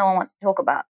the shit no one wants to talk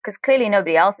about, because clearly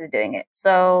nobody else is doing it.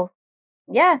 So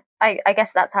yeah, I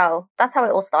guess that's how it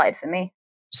all started for me.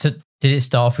 So did it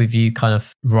start off with you kind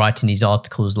of writing these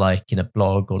articles like in a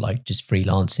blog or like just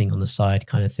freelancing on the side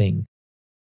kind of thing,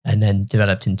 and then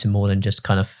developed into more than just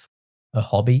kind of a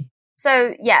hobby?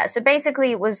 So yeah, so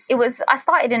basically it was, I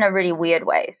started in a really weird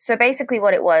way. So basically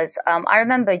what it was, I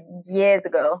remember years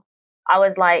ago,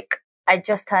 I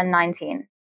just turned 19,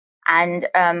 and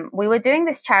we were doing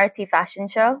this charity fashion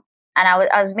show, and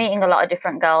I was meeting a lot of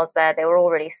different girls there. They were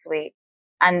all really sweet.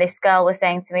 And this girl was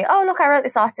saying to me, oh, look, I wrote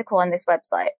this article on this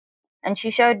website. And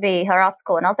she showed me her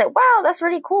article, and I was like, wow, that's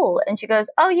really cool. And she goes,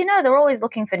 oh, you know, they're always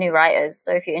looking for new writers.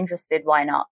 So if you're interested, why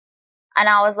not? And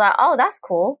I was like, oh, that's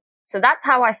cool. So that's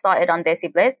how I started on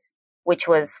Desi Blitz, which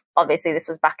was, obviously, this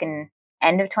was back in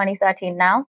end of 2013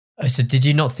 now. So did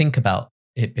you not think about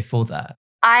it before that?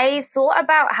 I thought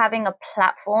about having a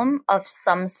platform of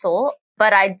some sort,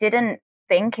 but I didn't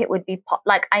think it would be,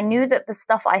 like, I knew that the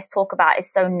stuff I talk about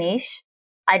is so niche.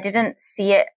 I didn't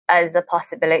see it as a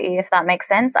possibility, if that makes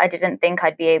sense. I didn't think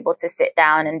I'd be able to sit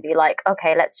down and be like,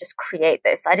 okay, let's just create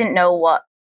this. I didn't know what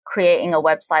creating a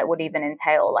website would even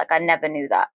entail. Like, I never knew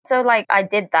that. So like, I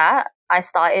did that. I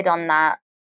started on that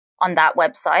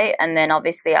website. And then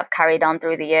obviously I've carried on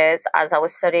through the years as I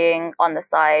was studying on the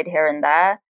side here and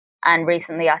there. And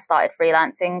recently I started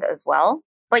freelancing as well.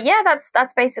 But yeah,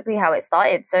 that's basically how it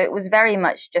started. So it was very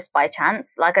much just by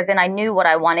chance. Like, as in, I knew what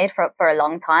I wanted for a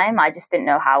long time. I just didn't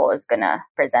know how I was going to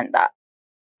present that,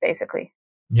 basically.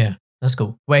 Yeah, that's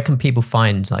cool. Where can people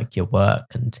find like your work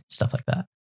and stuff like that?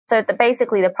 So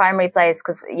basically the primary place,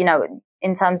 because, you know,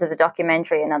 in terms of the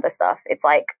documentary and other stuff, it's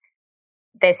like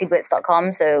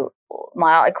desiblitz.com. So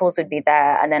my articles would be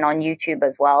there, and then on YouTube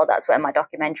as well. That's where my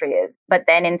documentary is. But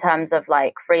then in terms of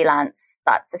like freelance,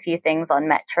 that's a few things on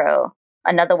Metro.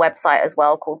 Another website as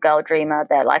well called Girl Dreamer.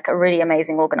 They're like a really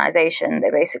amazing organization. They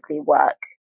basically work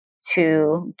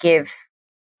to give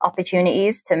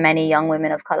opportunities to many young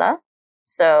women of color.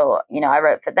 So, you know, I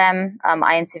wrote for them.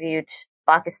 I interviewed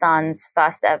Pakistan's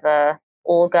first ever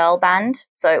all-girl band.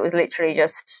 So it was literally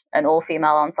just an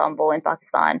all-female ensemble in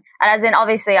Pakistan. And as in,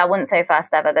 obviously, I wouldn't say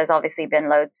first ever. There's obviously been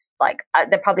loads, like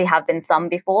there probably have been some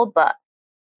before, but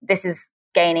this is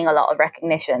gaining a lot of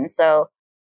recognition. So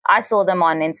I saw them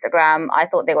on Instagram. I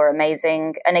thought they were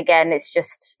amazing. And again, it's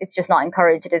just not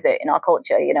encouraged, is it, in our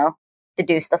culture, you know, to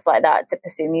do stuff like that, to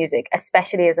pursue music,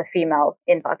 especially as a female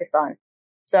in Pakistan.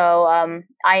 So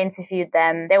I interviewed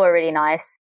them. They were really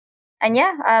nice. And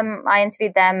yeah, I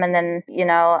interviewed them, and then, you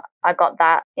know, I got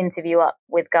that interview up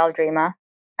with Girl Dreamer.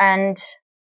 And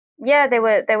yeah, they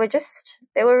were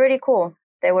really cool.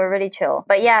 They were really chill.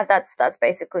 But yeah, that's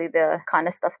basically the kind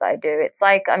of stuff that I do. It's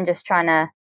like I'm just trying to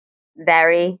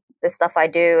vary the stuff I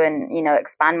do and, you know,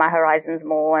 expand my horizons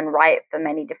more and write for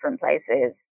many different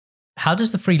places. How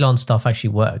does the freelance stuff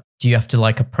actually work? Do you have to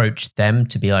like approach them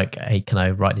to be like, hey, can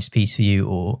I write this piece for you?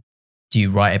 Or do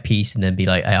you write a piece and then be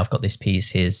like, hey, I've got this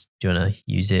piece, do you want to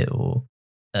use it, or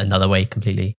another way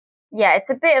completely? Yeah, it's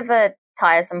a bit of a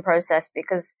tiresome process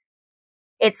because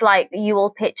it's like you will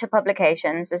pitch a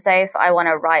publication. So say if I want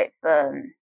to write for,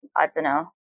 I don't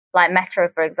know, like Metro,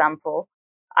 for example,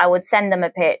 I would send them a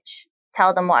pitch,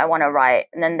 tell them what I want to write,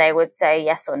 and then they would say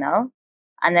yes or no.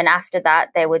 And then after that,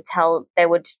 they would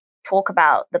talk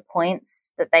about the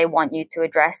points that they want you to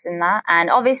address in that.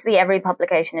 And obviously every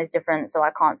publication is different, so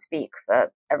I can't speak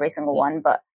for every single one,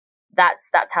 but that's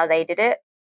how they did it.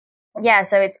 Yeah,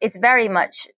 so it's very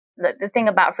much the thing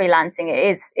about freelancing.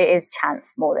 It is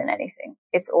chance more than anything.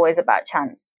 It's always about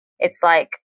chance. It's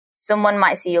like someone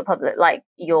might see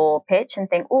your pitch and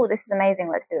think, oh, this is amazing,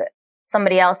 let's do it.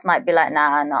 Somebody else might be like,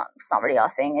 nah, it's not really our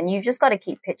thing. And you've just got to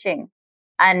keep pitching.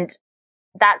 And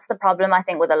that's the problem, I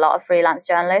think, with a lot of freelance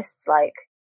journalists. Like,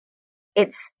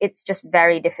 it's just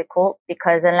very difficult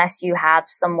because unless you have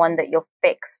someone that you're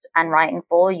fixed and writing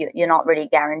for, you're not really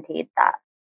guaranteed that.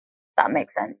 That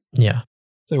makes sense. Yeah.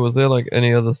 So was there like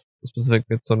any other specific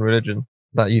bits on religion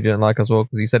that you didn't like as well?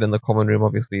 Because you said in the common room,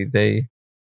 obviously,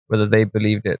 whether they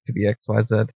believed it to be X, Y,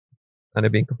 Z, and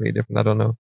it being completely different, I don't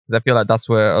know. Because I feel like that's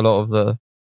where a lot of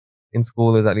in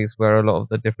school is at least where a lot of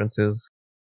the differences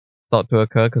start to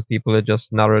occur, because people are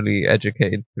just narrowly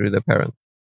educated through their parents.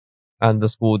 And the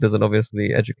school doesn't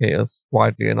obviously educate us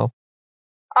widely enough.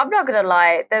 I'm not going to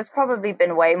lie, there's probably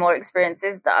been way more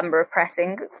experiences that I'm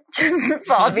repressing just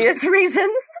for obvious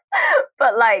reasons.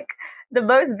 But like the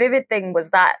most vivid thing was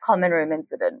that common room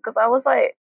incident, because I was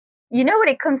like, you know, when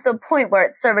it comes to a point where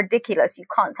it's so ridiculous, you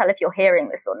can't tell if you're hearing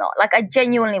this or not. Like I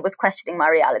genuinely was questioning my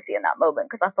reality in that moment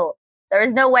because I thought there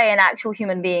is no way an actual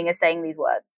human being is saying these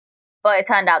words. But it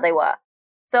turned out they were.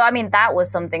 So, I mean, that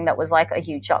was something that was like a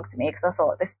huge shock to me because I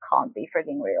thought this can't be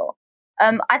frigging real.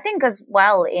 I think as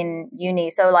well in uni,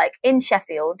 so like in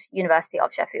Sheffield, University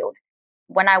of Sheffield,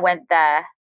 when I went there,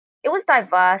 it was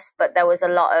diverse, but there was a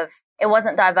lot of, it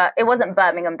wasn't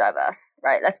Birmingham diverse,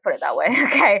 right? Let's put it that way.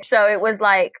 Okay. So it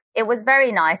was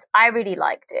very nice. I really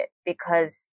liked it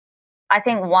because I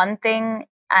think one thing,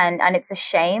 and it's a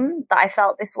shame that I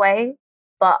felt this way,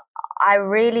 but I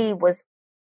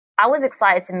was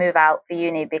excited to move out for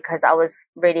uni because I was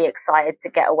really excited to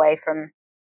get away from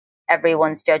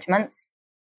everyone's judgments,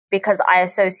 because I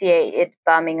associated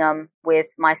Birmingham with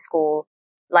my school.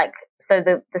 Like, so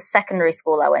the secondary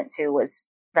school I went to was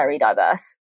very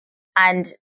diverse.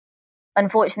 And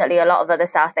unfortunately, a lot of other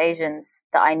South Asians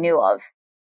that I knew of,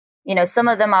 you know, some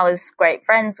of them I was great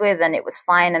friends with and it was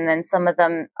fine. And then some of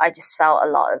them, I just felt a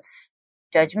lot of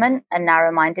judgment and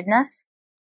narrow-mindedness.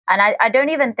 And I don't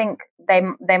even think they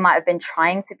might have been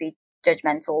trying to be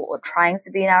judgmental or trying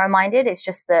to be narrow-minded. It's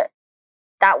just that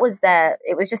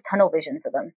it was just tunnel vision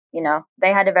for them. You know,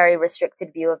 they had a very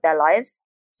restricted view of their lives.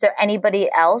 So anybody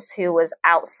else who was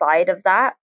outside of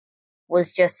that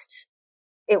was just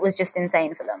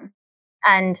insane for them.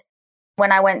 And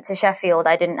when I went to Sheffield,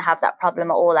 I didn't have that problem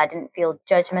at all. I didn't feel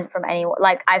judgment from anyone.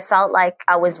 Like, I felt like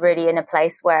I was really in a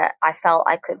place where I felt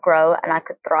I could grow and I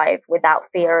could thrive without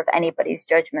fear of anybody's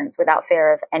judgments, without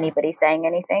fear of anybody saying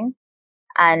anything.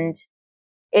 And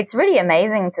it's really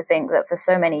amazing to think that for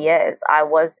so many years, I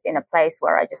was in a place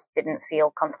where I just didn't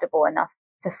feel comfortable enough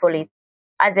to fully,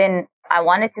 as in, I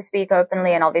wanted to speak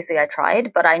openly and obviously I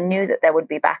tried, but I knew that there would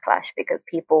be backlash because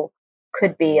people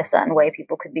could be a certain way,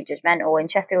 people could be judgmental. In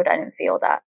Sheffield, I didn't feel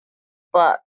that.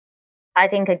 But I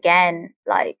think again,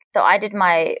 like, so I did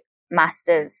my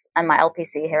master's and my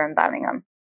LPC here in Birmingham.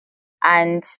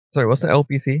 And sorry, what's the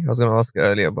LPC? I was going to ask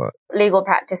earlier, but legal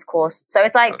practice course. So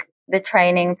it's like the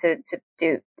training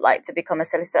to become a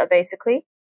solicitor, basically.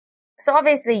 So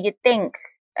obviously you'd think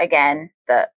again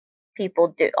that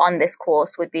people on this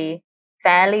course would be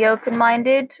fairly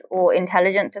open-minded or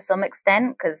intelligent to some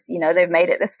extent because, you know, they've made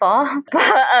it this far.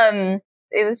 But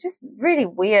it was just really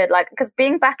weird, like, because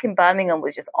being back in Birmingham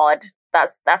was just odd.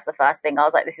 That's the first thing. I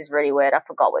was like, this is really weird. I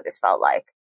forgot what this felt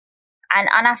like. And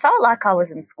I felt like I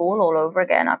was in school all over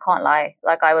again. I can't lie.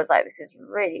 Like, I was like, this is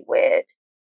really weird.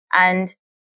 And,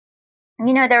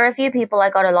 you know, there are a few people I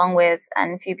got along with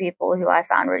and a few people who I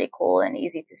found really cool and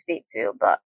easy to speak to.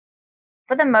 But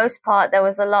for the most part, there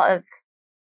was a lot of,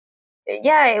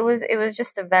 yeah, it was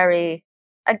just a very,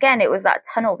 again, it was that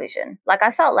tunnel vision. Like,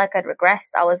 I felt like I'd regressed.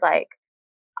 I was like,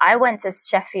 I went to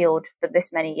Sheffield for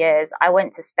this many years. I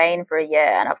went to Spain for a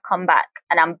year and I've come back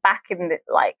and I'm back in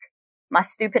my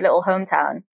stupid little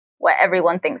hometown where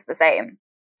everyone thinks the same.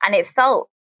 And it felt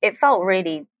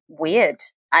really weird.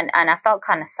 And I felt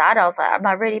kind of sad. I was like, am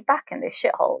I really back in this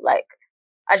shithole? Like,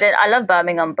 I love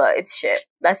Birmingham, but it's shit.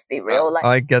 Let's be real. Like,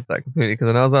 I get that completely, because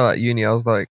when I was at uni, I was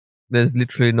like, there's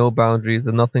literally no boundaries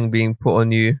and nothing being put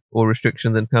on you or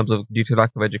restrictions in terms of due to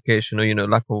lack of education or,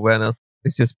 lack of awareness.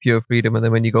 It's just pure freedom. And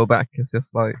then when you go back, it's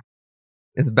just like,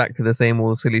 it's back to the same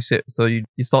old silly shit. So you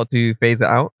start to phase it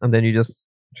out, and then you just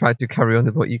try to carry on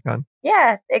with what you can.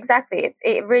 Yeah, exactly.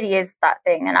 It really is that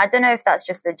thing. And I don't know if that's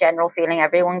just the general feeling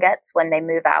everyone gets when they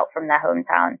move out from their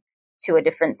hometown to a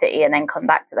different city and then come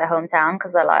back to their hometown,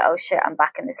 because they're like, oh shit, I'm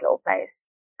back in this little place.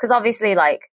 Because obviously,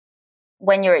 like,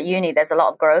 when you're at uni, there's a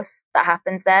lot of growth that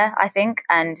happens there, I think.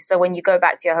 And so when you go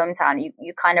back to your hometown,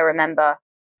 you kind of remember,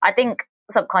 I think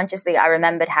subconsciously, I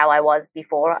remembered how I was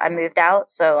before I moved out.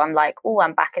 So I'm like, oh,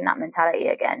 I'm back in that mentality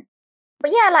again.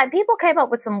 But yeah, like, people came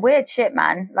up with some weird shit,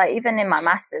 man. Like, even in my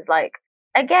masters, like,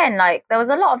 again, like, there was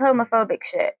a lot of homophobic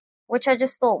shit, which I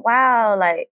just thought, wow,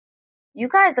 like, you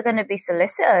guys are going to be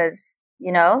solicitors,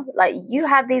 like, you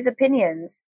have these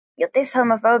opinions. You're this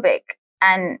homophobic,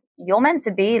 and you're meant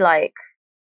to be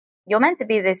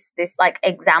this like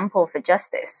example for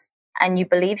justice, and you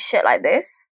believe shit like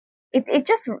this.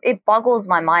 It boggles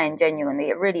my mind, genuinely.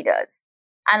 It really does.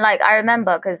 And like, I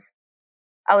remember, because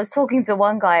I was talking to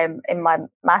one guy in my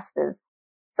masters.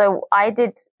 So I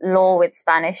did law with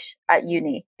Spanish at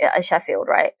uni at Sheffield,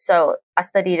 right? So I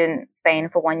studied in Spain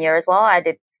for 1 year as well. I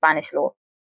did Spanish law.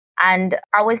 And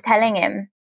I was telling him,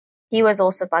 he was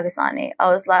also Pakistani. I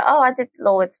was like, oh, I did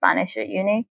law with Spanish at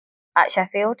uni at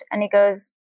Sheffield. And he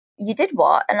goes, you did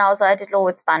what? And I was like, I did law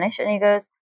with Spanish. And he goes,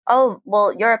 oh,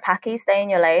 well, you're a Paki, stay in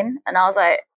your lane. And I was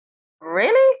like,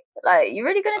 really? Like, you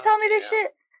really going to tell me this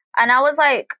shit? And I was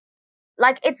like,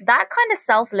 it's that kind of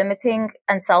self-limiting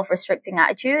and self-restricting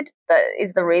attitude that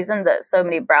is the reason that so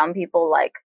many brown people,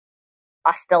 like,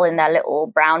 are still in their little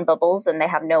brown bubbles and they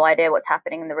have no idea what's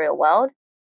happening in the real world.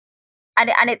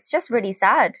 And it's just really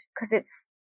sad, because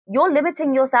you're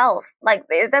limiting yourself. Like,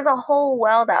 there's a whole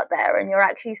world out there, and you're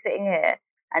actually sitting here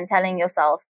and telling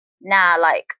yourself, nah,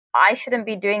 like, I shouldn't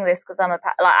be doing this because like,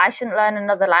 I shouldn't learn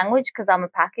another language because I'm a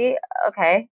Paki.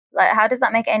 Okay. Like, how does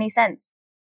that make any sense?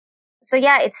 So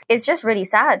yeah, it's just really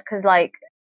sad, because like,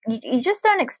 you just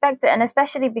don't expect it. And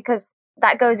especially because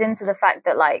that goes into the fact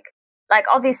that like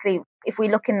obviously, if we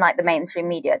look in like the mainstream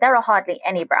media, there are hardly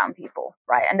any brown people,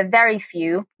 right? And the very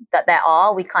few that there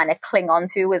are, we kind of cling on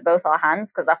to with both our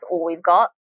hands, because that's all we've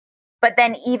got. But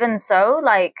then even so,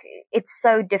 like, it's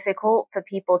so difficult for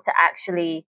people to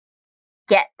actually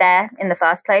get there in the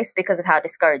first place because of how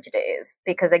discouraged it is.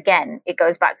 Because again, it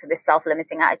goes back to this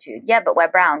self-limiting attitude. Yeah, but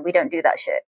we're brown. We don't do that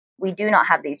shit. We do not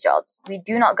have these jobs. We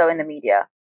do not go in the media.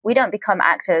 We don't become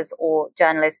actors or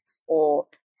journalists or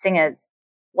singers.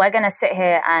 We're going to sit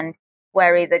here and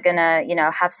we're either going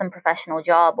to, have some professional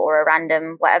job or a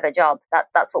random whatever job.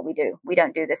 That's what we do. We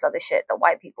don't do this other shit that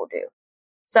white people do.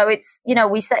 So it's,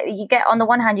 we say, you get, on the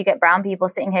one hand, you get brown people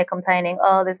sitting here complaining,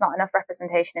 oh, there's not enough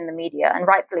representation in the media, and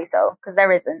rightfully so, because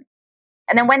there isn't.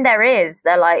 And then when there is,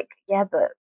 they're like, yeah,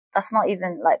 but that's not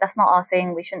even, like, that's not our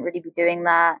thing. We shouldn't really be doing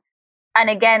that. And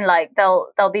again, like,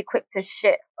 they'll be quick to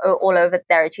shit all over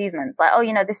their achievements. Like,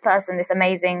 oh, this person, this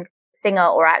amazing singer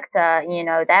or actor,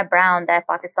 they're brown, they're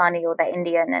Pakistani, or they're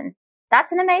Indian. And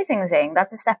that's an amazing thing.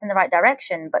 That's a step in the right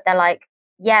direction. But they're like,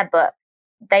 yeah, but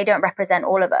they don't represent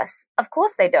all of us. Of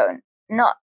course they don't.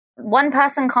 Not one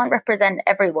person can't represent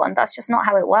everyone. That's just not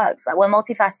how it works. Like, we're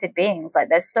multifaceted beings. Like,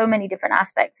 there's so many different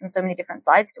aspects and so many different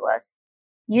sides to us.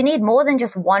 You need more than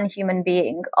just one human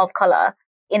being of color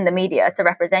in the media to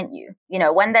represent you.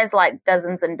 When there's like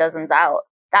dozens and dozens out,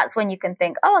 that's when you can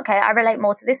think, oh, okay, I relate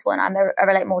more to this one. I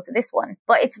relate more to this one.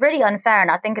 But it's really unfair.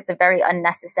 And I think it's a very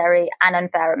unnecessary and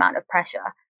unfair amount of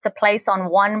pressure to place on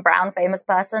one brown famous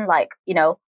person. Like,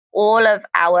 all of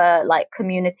our like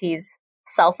community's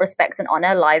self-respect and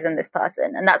honor lies in this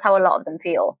person. And that's how a lot of them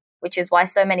feel, which is why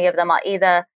so many of them are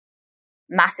either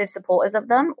massive supporters of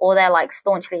them or they're like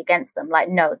staunchly against them. Like,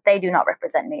 no, they do not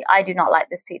represent me. I do not like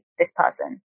this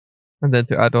person. And then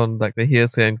to add on, like, the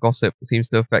hearsay and gossip seems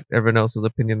to affect everyone else's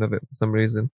opinion of it for some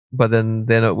reason. But then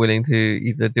they're not willing to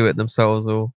either do it themselves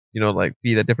or, like,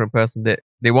 be a different person.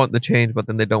 They want the change, but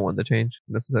then they don't want the change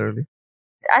necessarily.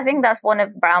 I think that's one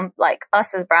of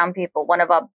us as brown people, one of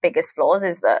our biggest flaws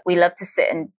is that we love to sit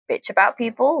and bitch about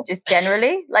people, just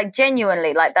generally, like,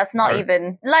 genuinely, like, that's not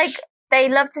even, like, they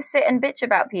love to sit and bitch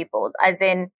about people, as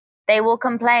in, they will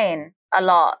complain a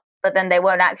lot, but then they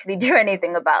won't actually do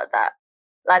anything about that.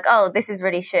 Like, oh, this is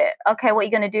really shit. Okay, what are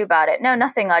you going to do about it? No,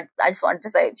 nothing. I just wanted to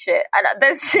say it's shit. And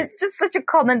it's just such a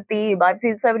common theme. I've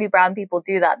seen so many brown people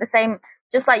do that. The same,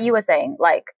 just like you were saying,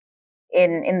 like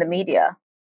in the media,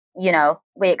 you know,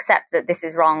 we accept that this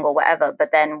is wrong or whatever, but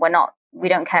then we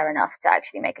don't care enough to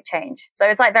actually make a change. So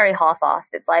it's like very half-assed.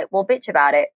 It's like, we'll bitch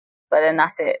about it, but then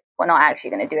that's it. We're not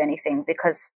actually going to do anything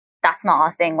because that's not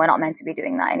our thing. We're not meant to be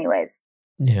doing that anyways.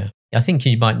 Yeah. I think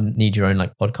you might need your own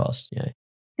like podcast. Yeah.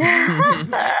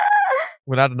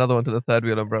 We'll add another one to the Third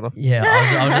Wheel umbrella. Yeah.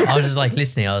 I was just like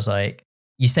listening. I was like,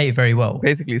 you say it very well.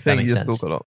 Basically saying you makes just sense. talk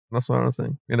a lot. That's what I was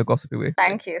saying. In a gossipy way.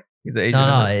 Thank you. He's an agent.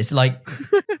 No, it's like,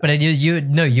 but then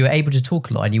you were able to talk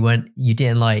a lot and you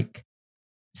didn't like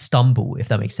stumble, if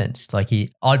that makes sense. Like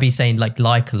I'd be saying like a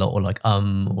lot or like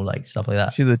or like stuff like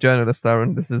that. She's a journalist,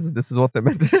 Aaron. This is what they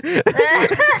meant.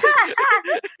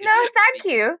 No, thank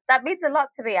you. That means a lot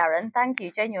to me, Aaron. Thank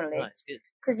you, genuinely. That's good.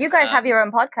 Because you guys have your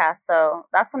own podcast, so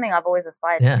that's something I've always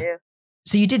aspired to do.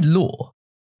 So you did law.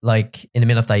 Like in the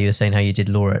middle of that, you were saying how you did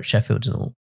law at Sheffield and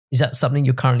all. Is that something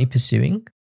you're currently pursuing?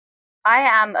 I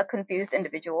am a confused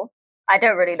individual. I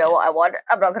don't really know what I want.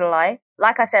 I'm not going to lie.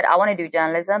 Like I said, I want to do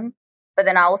journalism, but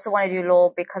then I also want to do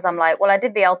law because I'm like, well, I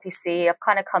did the LPC. I've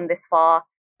kind of come this far.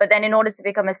 But then in order to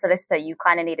become a solicitor, you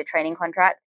kind of need a training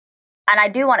contract. And I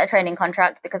do want a training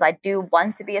contract because I do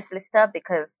want to be a solicitor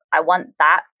because I want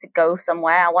that to go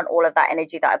somewhere. I want all of that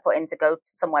energy that I put in to go to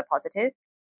somewhere positive.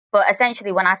 But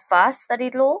essentially, when I first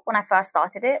studied law, when I first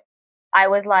started it, I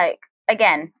was like,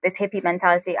 again, this hippie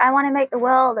mentality. I want to make the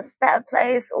world a better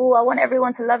place. Oh, I want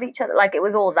everyone to love each other. Like it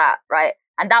was all that, right?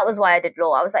 And that was why I did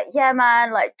law. I was like, yeah,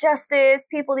 man, like justice.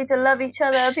 People need to love each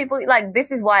other. People like,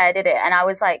 this is why I did it. And I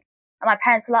was like, and my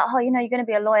parents were like, oh, you know, you're going to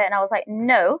be a lawyer. And I was like,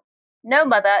 no,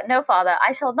 mother, no father.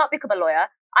 I shall not become a lawyer.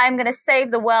 I'm going to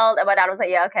save the world. And my dad was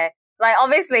like, yeah, okay. Like,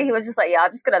 obviously he was just like, yeah,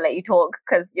 I'm just going to let you talk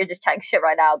because you're just chatting shit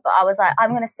right now. But I was like, I'm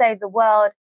going to save the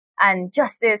world and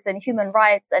justice and human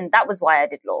rights. And that was why I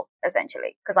did law,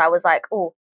 essentially. Because I was like,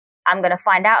 oh, I'm going to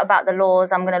find out about the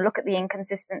laws. I'm going to look at the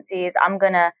inconsistencies. I'm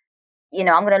going to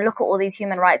look at all these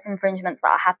human rights infringements that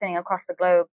are happening across the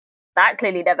globe. That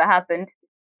clearly never happened.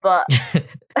 But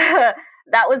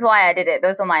that was why I did it.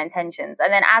 Those were my intentions.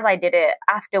 And then as I did it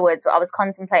afterwards, I was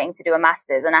contemplating to do a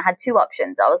master's and I had two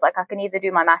options. I was like, I can either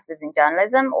do my master's in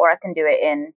journalism or I can do it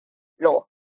in law.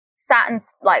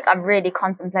 I've really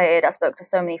contemplated. I spoke to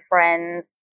so many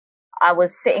friends. I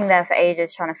was sitting there for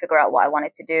ages trying to figure out what I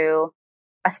wanted to do.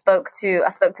 I spoke to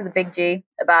the Big G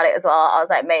about it as well. I was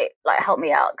like, mate, like help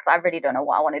me out because I really don't know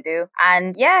what I want to do.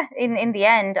 And yeah, in the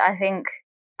end, I think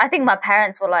my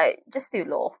parents were like, just do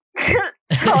law.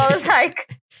 So I was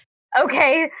like,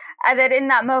 okay. And then in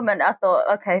that moment, I thought,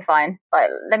 okay, fine. Like,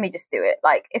 let me just do it.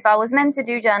 Like, if I was meant to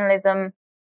do journalism,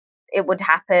 it would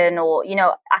happen. Or, you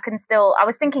know, I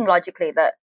was thinking logically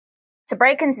that to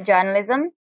break into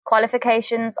journalism,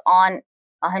 qualifications aren't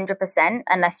 100%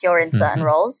 unless you're in certain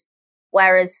roles.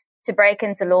 Whereas to break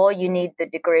into law, you need the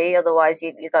degree. Otherwise,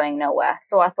 you're going nowhere.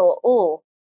 So I thought, oh,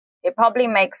 it probably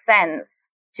makes sense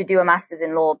to do a master's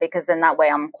in law because then that way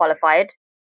I'm qualified.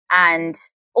 And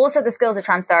also the skills are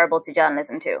transferable to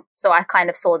journalism too. So I kind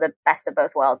of saw the best of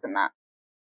both worlds in that.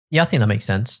 Yeah, I think that makes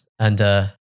sense. And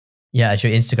yeah, as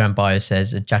your Instagram bio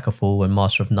says, a jack of all and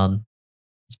master of none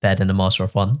is better than a master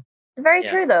of one. Very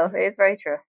true though. It is very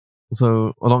true.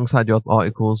 So alongside your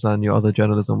articles and your other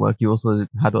journalism work, you also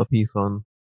had a piece on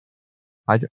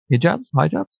hijabs?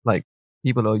 Like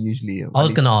people are usually... I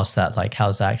was going to ask that, like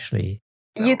how's that actually...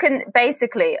 You can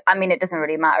basically, I mean, it doesn't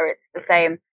really matter. It's the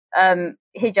same.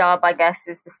 Hijab, I guess,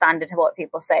 is the standard of what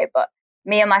people say. But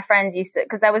me and my friends used to,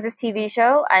 because there was this TV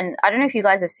show, and I don't know if you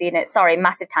guys have seen it. Sorry,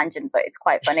 massive tangent, but it's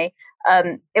quite funny.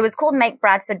 It was called Make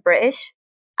Bradford British,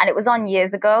 and it was on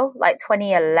years ago, like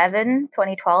 2011,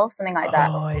 2012, something like that.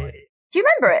 Oh, do you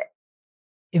remember it?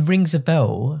 It rings a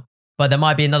bell, but there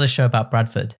might be another show about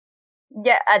Bradford.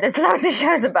 Yeah, there's loads of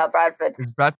shows about Bradford.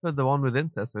 Is Bradford the one with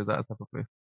incest, or is that a type of place?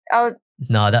 Oh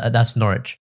no, that's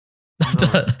Norwich. No,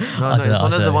 it's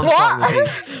one of the ones starting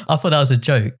with B. I thought that was a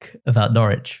joke about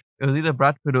Norwich. It was either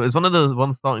Bradford or it's one of the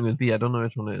ones starting with B. I don't know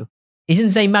which one it is. Isn't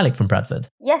Zayn Malik from Bradford?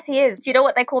 Yes, he is. Do you know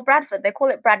what they call Bradford? They call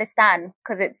it Bradistan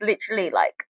because it's literally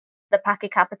like the Paki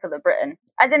capital of Britain.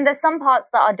 As in, there's some parts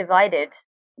that are divided,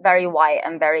 very white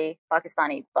and very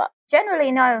Pakistani, but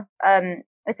generally no.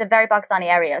 It's a very Pakistani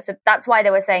area. So that's why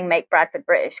they were saying make Bradford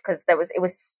British, because it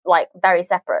was like very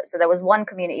separate. So there was one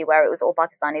community where it was all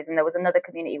Pakistanis and there was another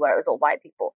community where it was all white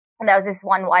people. And there was this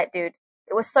one white dude.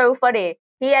 It was so funny.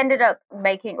 He ended up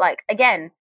making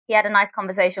he had a nice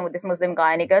conversation with this Muslim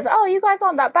guy and he goes, oh, you guys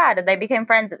aren't that bad. And they became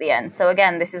friends at the end. So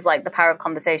again, this is like the power of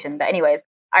conversation. But anyways,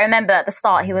 I remember at the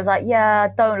start he was like, yeah,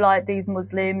 I don't like these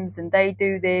Muslims and they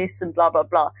do this and blah, blah,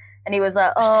 blah. And he was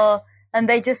like, oh, and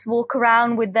they just walk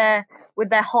around with their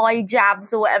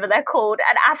hijabs or whatever they're called.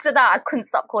 And after that, I couldn't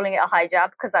stop calling it a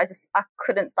hijab because I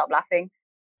couldn't stop laughing.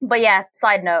 But yeah,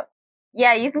 side note.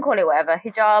 Yeah, you can call it whatever.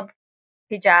 Hijab,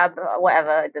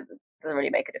 whatever. It doesn't really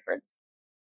make a difference.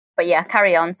 But yeah,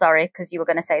 carry on. Sorry, because you were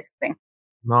going to say something.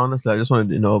 No, honestly, I just wanted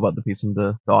to know about the piece and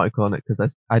the article on it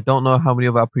because I don't know how many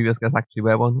of our previous guests actually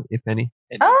wear one, if any.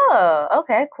 Oh,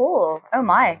 okay, cool. Oh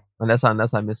my. Unless I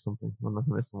missed something. Unless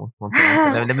I missed one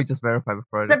thing. Let me just verify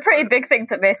before. It's a pretty big thing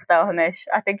to miss, though, Hamish.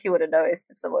 I think you would have noticed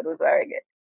if someone was wearing it.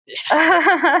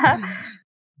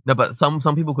 No, but some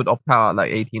people could opt out at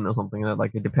like 18 or something.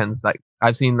 Like it depends. Like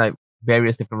I've seen like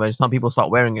various different versions. Some people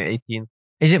start wearing it at 18.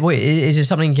 Is it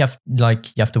something you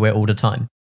have to wear all the time?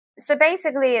 So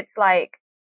basically, it's like,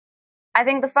 I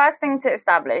think the first thing to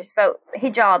establish, so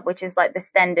hijab, which is like the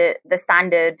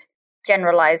standard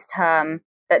generalized term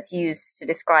that's used to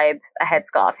describe a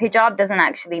headscarf. Hijab doesn't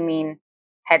actually mean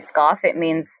headscarf.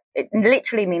 It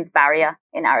literally means barrier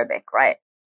in Arabic, right?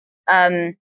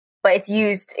 But it's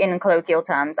used in colloquial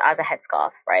terms as a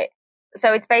headscarf, right?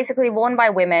 So it's basically worn by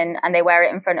women and they wear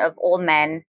it in front of all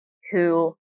men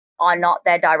who are not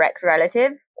their direct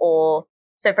relative. Or,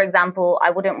 so for example,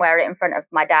 I wouldn't wear it in front of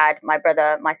my dad, my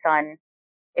brother, my son,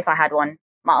 if I had one,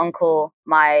 my uncle,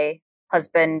 my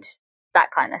husband, that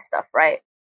kind of stuff, right?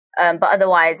 But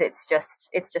otherwise it's just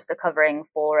a covering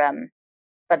for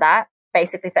that,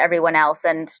 basically for everyone else.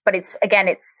 But it's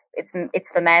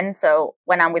for men. So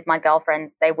when I'm with my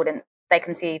girlfriends, they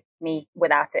can see me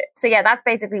without it. So yeah, that's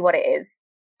basically what it is.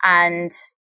 And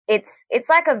it's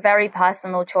like a very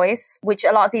personal choice, which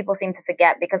a lot of people seem to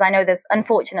forget, because I know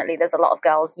unfortunately there's a lot of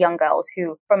girls, young girls,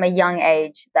 who from a young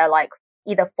age, they're like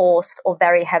either forced or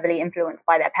very heavily influenced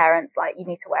by their parents. Like, you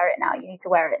need to wear it now. You need to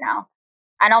wear it now.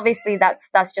 And obviously that's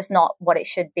just not what it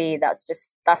should be. That's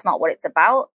not what it's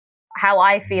about. How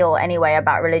I feel anyway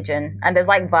about religion. And there's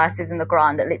like verses in the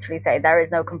Quran that literally say there is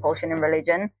no compulsion in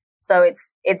religion. So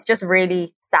it's just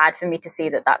really sad for me to see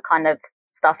that kind of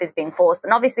stuff is being forced.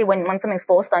 And obviously when something's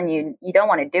forced on you, you don't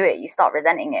want to do it. You start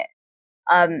resenting it.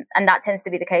 And that tends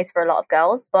to be the case for a lot of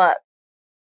girls. But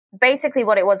basically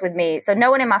what it was with me, so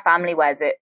no one in my family wears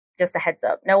it. Just a heads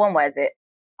up. No one wears it.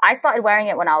 I started wearing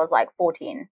it when I was like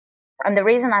 14. And the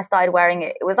reason I started wearing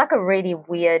it was like a really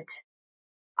weird,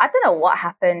 I don't know what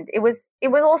happened. It was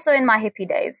also in my hippie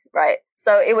days, right?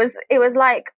 So it was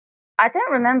like, I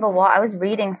don't remember what, I was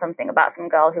reading something about some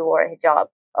girl who wore a hijab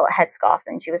or a headscarf,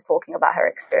 and she was talking about her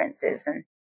experiences, and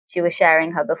she was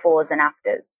sharing her befores and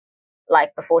afters,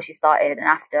 like before she started and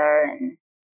after and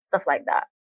stuff like that.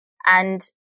 And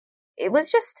it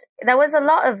was just, there was a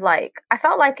lot of like, I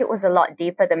felt like it was a lot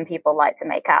deeper than people like to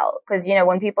make out. Because, you know,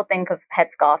 when people think of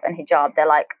headscarf and hijab, they're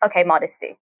like, okay,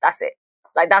 modesty. That's it.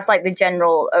 Like, that's like the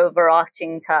general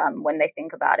overarching term when they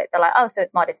think about it. They're like, oh, so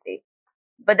it's modesty.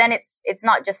 But then it's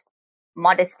not just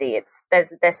modesty.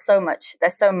 There's so much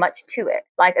to it.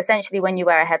 Like, essentially when you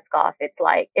wear a headscarf, it's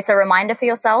like, it's a reminder for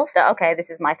yourself that, okay, this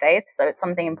is my faith. So it's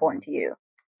something important to you.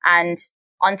 And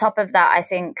on top of that, I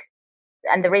think,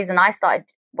 and the reason I started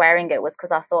wearing it was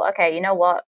because I thought, okay, you know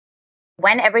what?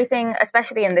 When everything,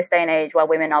 especially in this day and age where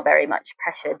women are very much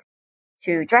pressured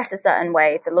to dress a certain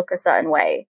way, to look a certain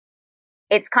way,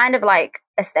 it's kind of like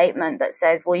a statement that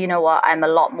says, well, you know what? I'm a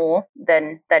lot more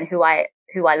than who I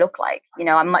look like. You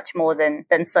know, I'm much more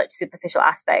than such superficial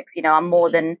aspects. You know, I'm more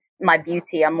than my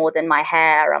beauty. I'm more than my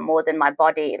hair. I'm more than my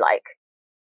body. Like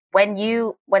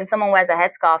when someone wears a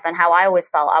headscarf, and how I always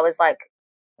felt, I was like,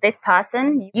 this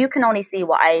person, you can only see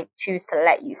what I choose to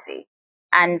let you see.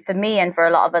 And for me and for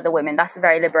a lot of other women, that's a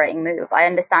very liberating move. I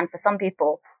understand for some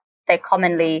people, they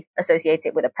commonly associate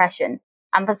it with oppression.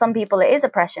 And for some people, it is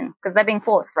oppression because they're being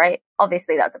forced, right?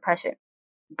 Obviously, that's oppression.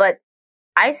 But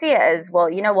I see it as, well,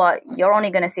 you know what? You're only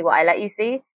going to see what I let you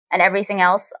see. And everything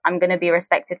else, I'm going to be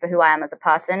respected for who I am as a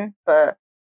person, for,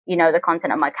 you know, the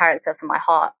content of my character, for my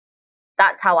heart.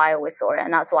 That's how I always saw it.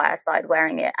 And that's why I started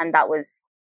wearing it. And that was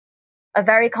a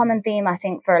very common theme, I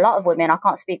think, for a lot of women. I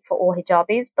can't speak for all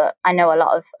hijabis, but I know a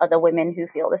lot of other women who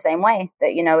feel the same way,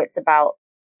 that, you know, it's about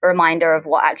a reminder of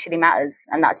what actually matters.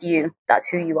 And that's you. That's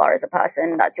who you are as a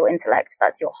person. That's your intellect.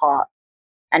 That's your heart.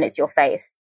 And it's your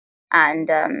faith. And,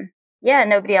 yeah,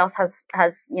 nobody else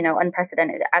has, you know,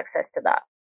 unprecedented access to that.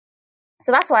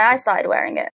 So that's why I started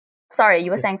wearing it. Sorry,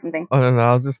 you were saying something. Oh, no,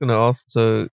 I was just going to ask.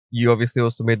 So you obviously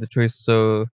also made the choice.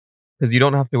 So, because you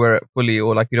don't have to wear it fully,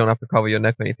 or like you don't have to cover your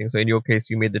neck or anything. So in your case,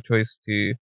 you made the choice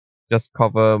to just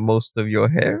cover most of your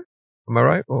hair. Am I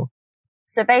right? Or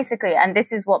so basically, and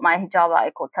this is what my hijab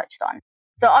article touched on.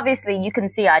 So obviously you can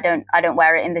see I don't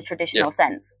wear it in the traditional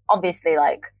sense. Obviously,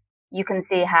 like you can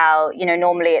see how, you know,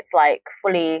 normally it's like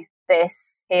fully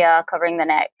this here, covering the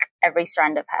neck, every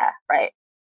strand of hair, right?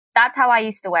 That's how I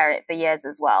used to wear it for years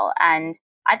as well. And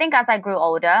I think as I grew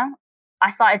older, I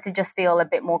started to just feel a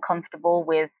bit more comfortable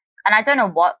with, and I don't know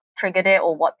what triggered it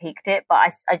or what piqued it,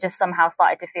 but I just somehow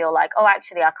started to feel like, oh,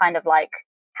 actually, I kind of like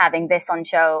having this on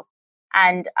show.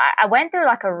 And I went through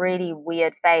like a really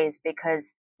weird phase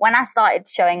because when I started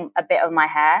showing a bit of my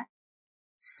hair,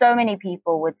 so many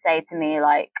people would say to me,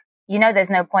 like, you know, there's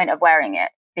no point of wearing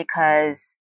it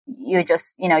because you're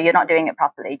just, you know, you're not doing it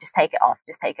properly. Just take it off.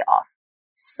 Just take it off.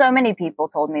 So many people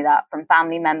told me that, from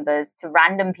family members to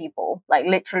random people, like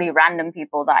literally random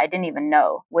people that I didn't even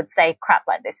know would say crap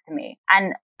like this to me.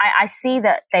 And I see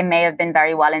that they may have been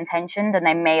very well intentioned and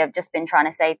they may have just been trying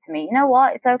to say to me, you know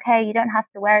what, it's okay. You don't have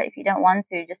to wear it if you don't want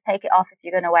to. Just take it off if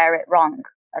you're going to wear it wrong,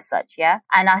 as such. Yeah.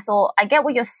 And I thought, I get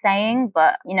what you're saying,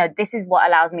 but you know, this is what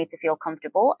allows me to feel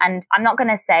comfortable. And I'm not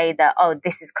going to say that, oh,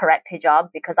 this is correct hijab,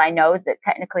 because I know that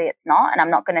technically it's not. And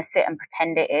I'm not going to sit and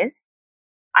pretend it is.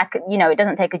 I could, you know, it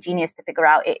doesn't take a genius to figure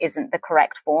out it isn't the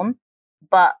correct form,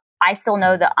 but I still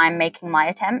know that I'm making my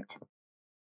attempt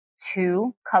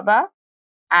to cover.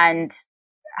 And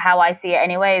how I see it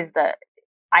anyway is that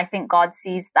I think God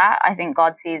sees that. I think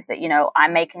God sees that, you know,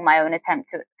 I'm making my own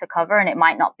attempt to cover, and it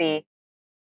might not be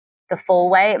the full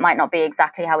way. It might not be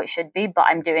exactly how it should be, but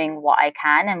I'm doing what I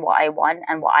can and what I want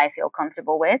and what I feel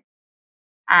comfortable with.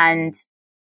 And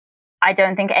I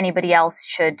don't think anybody else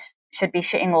should be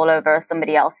shitting all over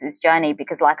somebody else's journey,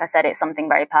 because like I said, it's something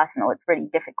very personal. It's really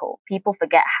difficult. People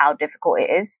forget how difficult it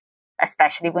is,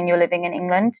 especially when you're living in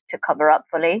England, to cover up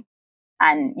fully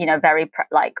and, you know, very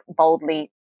like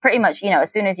boldly, pretty much, you know,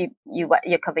 as soon as you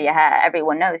cover your hair,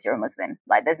 everyone knows you're a Muslim.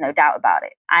 Like there's no doubt about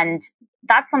it. And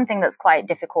that's something that's quite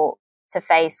difficult to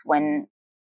face when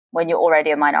you're already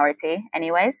a minority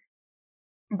anyways.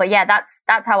 But yeah,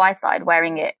 that's how I started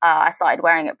wearing it. I started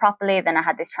wearing it properly. Then I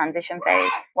had this transition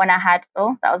phase when I had,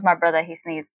 oh, that was my brother. He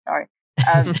sneezed. Sorry.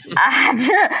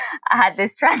 I had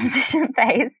this transition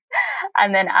phase.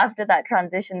 And then after that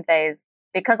transition phase,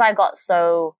 because I got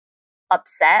so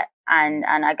upset and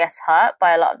I guess hurt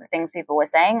by a lot of the things people were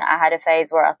saying, I had a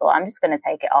phase where I thought, I'm just going to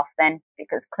take it off then,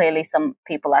 because clearly some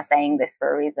people are saying this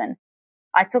for a reason.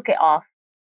 I took it off.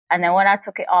 And then when I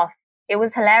took it off, it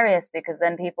was hilarious, because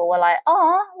then people were like,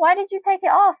 oh, why did you take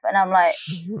it off? And I'm like,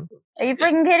 are you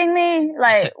freaking kidding me?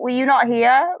 Like, were you not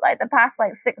here like the past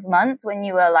like 6 months when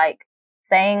you were like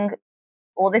saying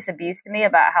all this abuse to me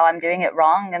about how I'm doing it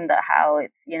wrong and that how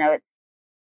it's, you know,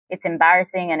 it's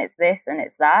embarrassing and it's this and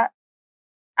it's that.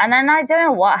 And then I don't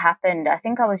know what happened. I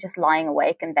think I was just lying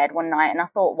awake in bed one night and I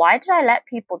thought, why did I let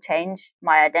people change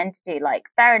my identity? Like,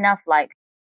 fair enough. Like,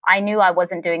 I knew I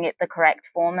wasn't doing it the correct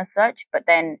form as such, but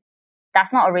then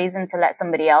that's not a reason to let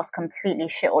somebody else completely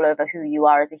shit all over who you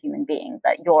are as a human being,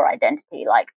 that your identity.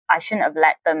 Like, I shouldn't have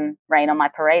let them rain on my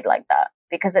parade like that,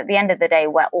 because at the end of the day,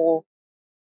 we're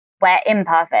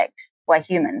imperfect. We're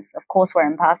humans. Of course, we're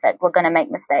imperfect. We're going to make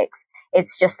mistakes.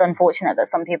 It's just unfortunate that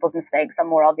some people's mistakes are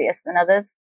more obvious than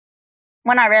others.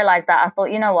 When I realized that, I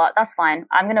thought, you know what? That's fine.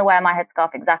 I'm going to wear my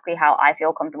headscarf exactly how I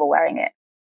feel comfortable wearing it.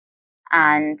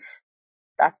 And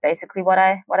that's basically what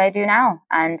I do now.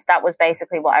 And that was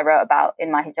basically what I wrote about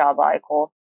in my hijab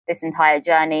article, this entire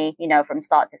journey, you know, from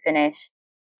start to finish.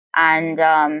 And,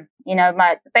 you know,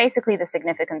 basically the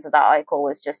significance of that article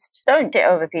was just, don't shit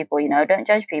over people, you know, don't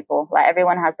judge people. Like,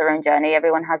 everyone has their own journey.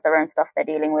 Everyone has their own stuff they're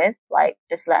dealing with. Like,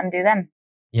 just let them do them.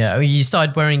 Yeah. You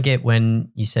started wearing it when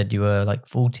you said you were like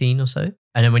 14 or so.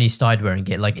 And then when you started wearing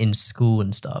it, like in school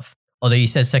and stuff, although you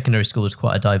said secondary school was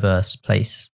quite a diverse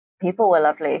place. People were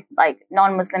lovely. Like,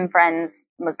 non-Muslim friends,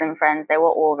 Muslim friends, they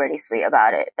were all really sweet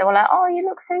about it. They were like, oh, you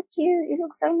look so cute. You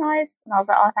look so nice. And I was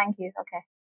like, oh, thank you. Okay.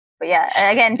 But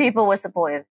yeah, again, people were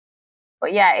supportive.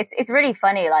 But yeah, it's really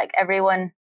funny. Like,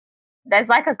 everyone, there's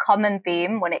like a common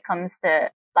theme when it comes to,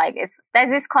 like, there's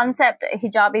this concept,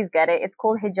 hijabis get it. It's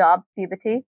called hijab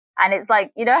puberty. And it's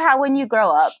like, you know how when you grow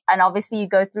up and obviously you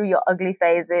go through your ugly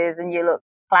phases and you look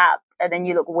clapped and then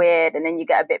you look weird and then you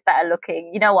get a bit better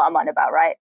looking. You know what I'm on about,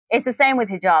 right? It's the same with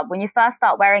hijab. When you first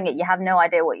start wearing it, you have no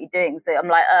idea what you're doing. So I'm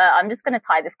like, I'm just going to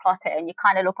tie this cloth here, and you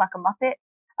kind of look like a Muppet.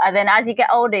 And then as you get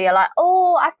older, you're like,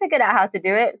 oh, I figured out how to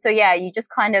do it. So yeah, you just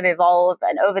kind of evolve.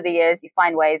 And over the years, you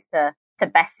find ways to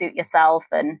best suit yourself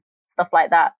and stuff like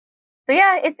that. So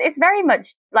yeah, it's very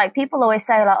much like, people always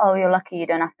say like, oh, you're lucky you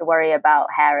don't have to worry about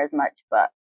hair as much. But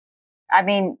I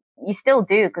mean, you still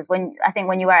do, because I think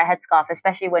when you wear a headscarf,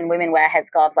 especially when women wear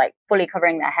headscarves, like fully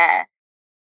covering their hair,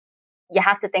 you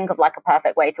have to think of like a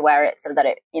perfect way to wear it so that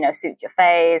it, you know, suits your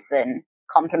face and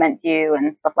compliments you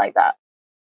and stuff like that.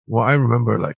 What I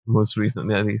remember, like, most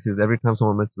recently at least, is every time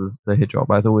someone mentions the hijab,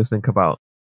 I always think about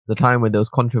the time when there was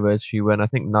controversy when I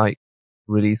think Nike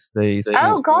released the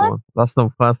Oh, God. one. That's the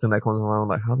first thing that comes to mind.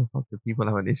 Like, how the fuck do people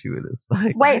have an issue with this?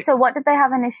 Like, Wait, so what did they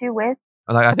have an issue with?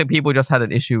 like, I think people just had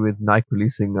an issue with Nike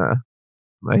releasing a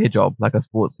hijab, like a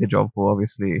sports hijab for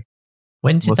obviously.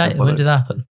 When did that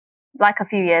happen? Like a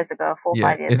few years ago,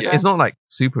 5 years ago. It's not like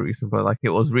super recent, but like it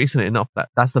was recent enough that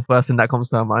that's the first thing that comes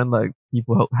to our mind. Like,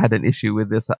 people had an issue with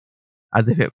this as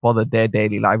if it bothered their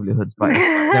daily livelihoods by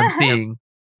them seeing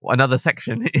another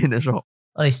section in a shop.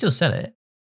 Oh, they still sell it?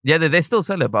 Yeah, they still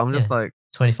sell it, but I'm just like,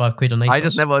 25 quid on ASOS. I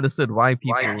just never understood why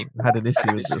people had an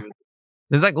issue with this.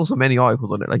 There's like also many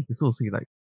articles on it. Like, you still see like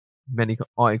many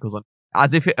articles on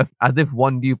as if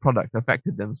one new product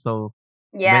affected them so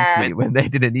immensely when they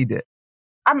didn't need it.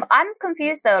 I'm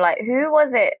confused though. Like, who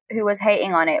was it who was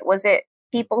hating on it? Was it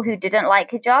people who didn't like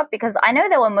hijab? Because I know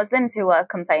there were Muslims who were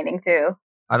complaining too.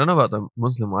 I don't know about the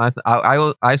Muslim one.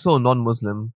 I saw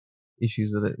non-Muslim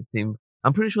issues with it. It seemed.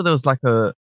 I'm pretty sure there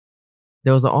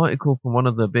was an article from one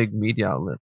of the big media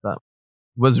outlets that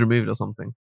was removed or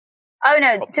something. Oh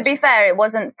no! To be fair, it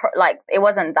wasn't it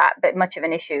wasn't that but much of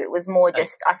an issue. It was more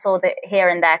just I saw that here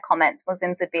and there comments.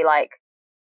 Muslims would be like,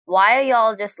 "Why are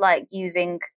y'all just like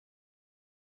using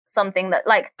something that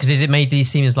like?" Because is it made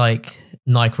these seem as like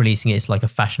Nike releasing it is like a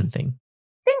fashion thing?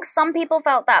 I think some people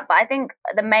felt that, but I think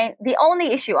the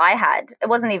only issue I had, it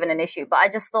wasn't even an issue, but I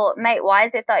just thought, mate, why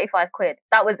is it 35 quid?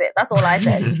 That was it. That's all I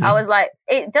said. I was like,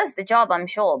 it does the job, I'm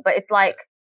sure, but it's like,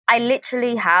 I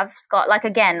literally have like,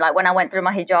 again, like when I went through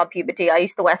my hijab puberty, I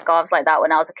used to wear scarves like that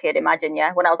when I was a kid. Imagine,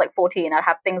 yeah, when I was like 14, I'd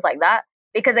have things like that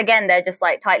because again, they're just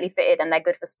like tightly fitted and they're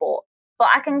good for sport. But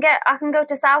I can go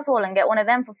to Southall and get one of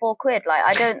them for 4 quid. Like,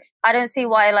 I don't see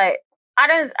why, like,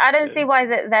 I don't see why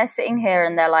they're sitting here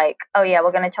and they're like, oh yeah,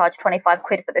 we're going to charge 25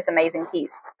 quid for this amazing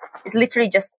piece. It's literally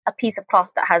just a piece of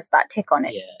cloth that has that tick on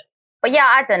it. Yeah. But yeah,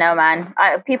 I don't know, man.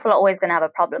 People are always going to have a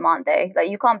problem, aren't they? Like,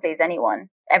 you can't please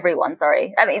everyone,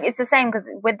 sorry. I mean, it's the same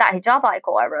because with that hijab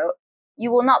article I wrote,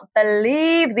 you will not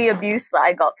believe the abuse that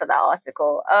I got for that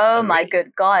article. Oh my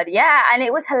good God. Yeah. And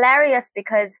it was hilarious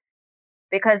because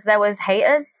there was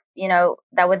haters, you know,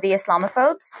 there were the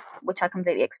Islamophobes, which I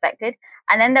completely expected.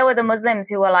 And then there were the Muslims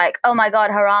who were like, oh my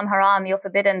God, haram, you're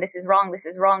forbidden. This is wrong.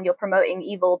 You're promoting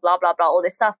evil, blah, blah, blah, all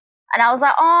this stuff. And I was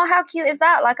like, oh, how cute is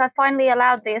that? Like, I finally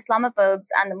allowed the Islamophobes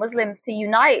and the Muslims to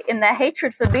unite in their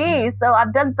hatred for me. So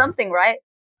I've done something, right?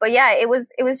 But yeah, it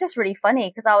was just really funny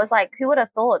because I was like, who would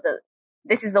have thought that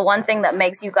this is the one thing that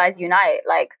makes you guys unite?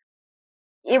 Like,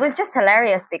 it was just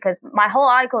hilarious because my whole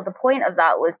article, the point of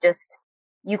that was just,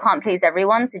 you can't please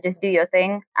everyone, so just do your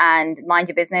thing and mind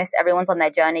your business. Everyone's on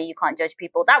their journey. You can't judge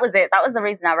people. That was it. That was the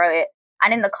reason I wrote it.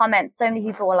 And in the comments, so many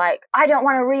people were like, I don't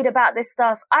want to read about this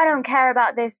stuff. I don't care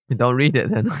about this. Don't read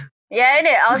it then. Yeah,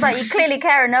 innit? I was like, you clearly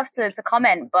care enough to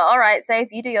comment. But all right, safe.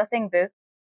 You do your thing, boo.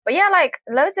 But yeah, like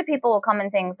loads of people were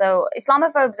commenting. So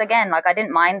Islamophobes, again, like I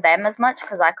didn't mind them as much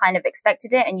because I kind of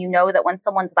expected it. And you know that when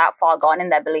someone's that far gone in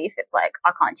their belief, it's like,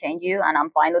 I can't change you and I'm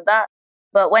fine with that.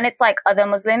 But when it's like other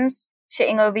Muslims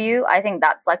shitting over you, I think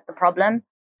that's like the problem.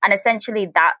 And essentially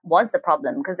that was the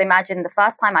problem because imagine the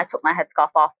first time I took my headscarf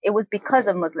off, it was because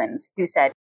of Muslims who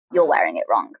said, you're wearing it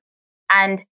wrong.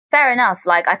 And fair enough.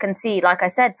 Like I can see, like I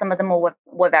said, some of them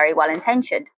were very well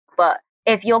intentioned. But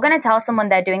if you're going to tell someone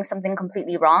they're doing something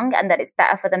completely wrong and that it's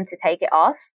better for them to take it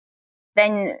off,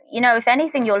 then, you know, if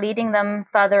anything, you're leading them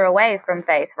further away from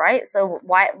faith, right? So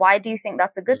why do you think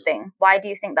that's a good thing? Why do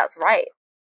you think that's right?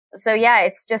 So yeah,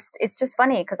 it's just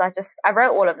funny because I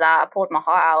wrote all of that. I poured my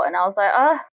heart out and I was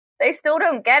like, they still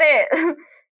don't get it.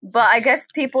 But I guess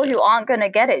people who aren't going to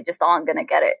get it just aren't going to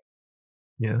get it.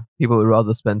 Yeah. People would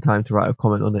rather spend time to write a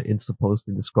comment on an Insta post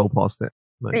than to scroll past it.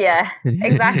 Like, yeah,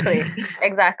 exactly.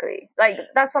 Exactly. Like,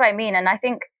 that's what I mean. And I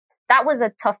think that was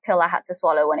a tough pill I had to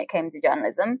swallow when it came to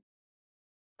journalism.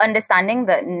 Understanding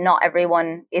that not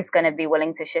everyone is going to be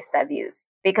willing to shift their views.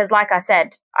 Because like I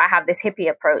said, I have this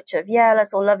hippie approach of, yeah,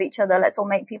 let's all love each other. Let's all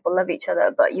make people love each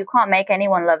other. But you can't make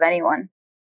anyone love anyone,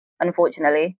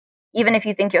 unfortunately. Even if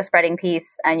you think you're spreading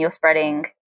peace and you're spreading,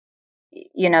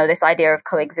 you know, this idea of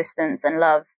coexistence and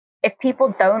love. If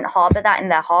people don't harbor that in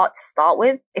their heart to start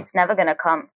with, it's never going to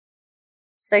come.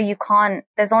 So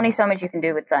there's only so much you can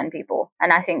do with certain people.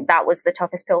 And I think that was the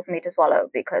toughest pill for me to swallow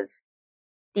because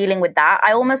dealing with that,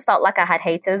 I almost felt like I had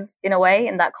haters in a way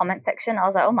in that comment section. I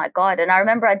was like, oh my God. And I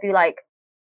remember I'd be like,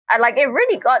 it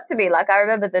really got to me. Like, I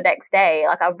remember the next day,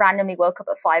 like I randomly woke up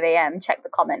at 5 a.m., checked the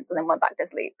comments and then went back to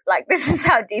sleep. Like, this is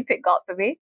how deep it got for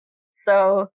me.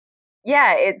 So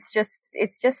yeah, it's just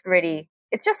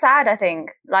sad, I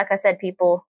think. Like I said,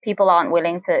 people people aren't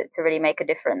willing to really make a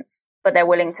difference, but they're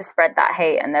willing to spread that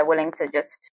hate, and they're willing to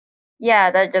just,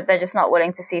 they're just not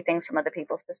willing to see things from other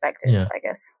people's perspectives, I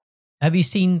guess. Have you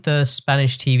seen the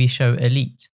Spanish TV show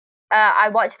Elite? I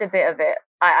watched a bit of it.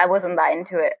 I wasn't that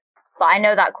into it, but I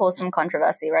know that caused some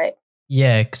controversy, right?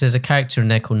 Yeah, because there's a character in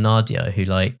there called Nadia who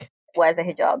like wears a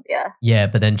hijab. Yeah,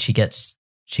 but then she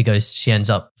ends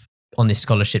up on this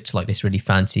scholarship to like this really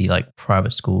fancy like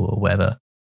private school or whatever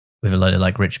with a load of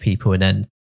like rich people, and then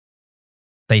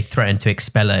they threaten to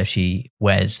expel her if she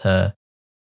wears her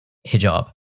hijab.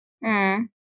 And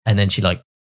then she like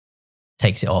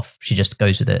takes it off. She just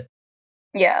goes with it.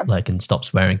 Yeah. Like, and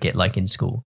stops wearing it like in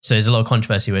school. So there's a lot of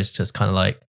controversy where it's just kind of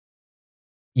like,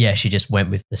 yeah, she just went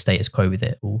with the status quo with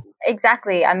it all.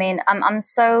 Exactly. I mean, I'm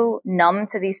so numb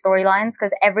to these storylines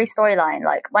because every storyline,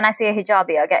 like when I see a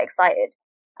hijabi, I get excited.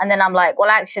 And then I'm like, well,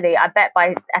 actually, I bet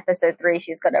by episode 3,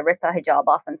 she's going to rip her hijab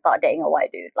off and start dating a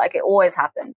white dude. Like it always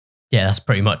happens. Yeah, that's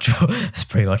pretty much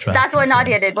That's what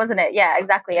Nadia did, wasn't it? Yeah,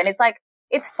 exactly. And it's like,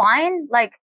 it's fine.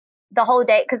 Like, the whole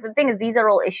day, because the thing is, these are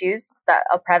all issues that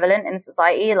are prevalent in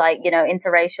society, like, you know,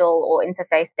 interracial or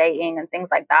interfaith dating and things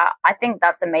like that. I think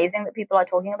that's amazing that people are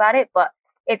talking about it, but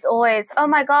it's always, oh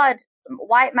my God,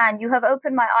 white man, you have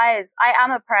opened my eyes. I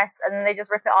am oppressed. And then they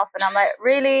just rip it off. And I'm like,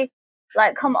 really?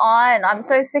 Like, come on. I'm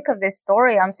so sick of this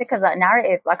story. I'm sick of that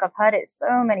narrative. Like, I've heard it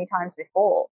so many times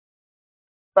before.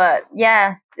 But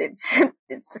yeah, it's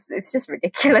just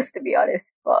ridiculous, to be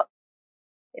honest. But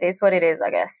it is what it is, I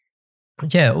guess.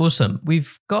 Yeah, awesome.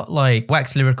 We've got like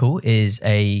Wax Lyrical is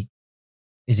a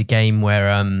game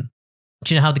where do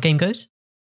you know how the game goes?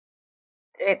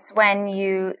 It's when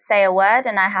you say a word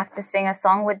and I have to sing a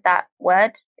song with that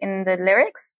word in the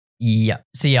lyrics. Yeah.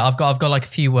 So yeah, I've got like a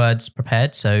few words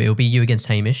prepared. So it'll be you against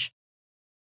Hamish.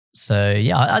 So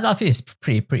yeah, I think it's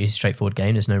pretty straightforward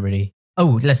game. There's no really.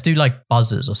 Oh, let's do like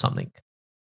buzzers or something.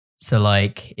 So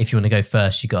like if you want to go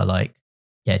first, you gotta like.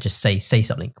 Yeah, just say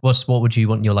something. What would you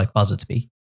want your like buzzer to be?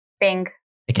 Bing.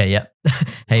 Okay, yeah.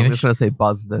 I'm just gonna say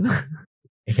buzz then.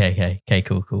 Okay,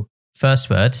 cool. First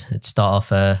word. Let's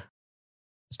start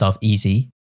off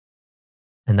easy,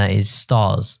 and that is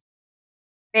stars.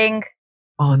 Bing.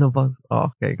 Oh no, buzz. Oh,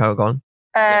 okay, go on.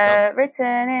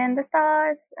 Written in the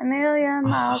stars, a million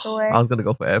miles away. I was gonna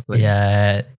go for airplane.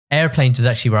 Yeah, airplanes is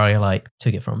actually where I like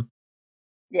took it from.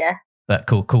 Yeah. But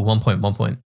cool. 1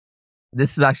 point.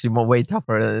 This is actually way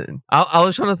tougher. I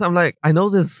was trying to think, I'm like, I know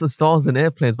there's stars in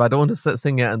airplanes, but I don't want to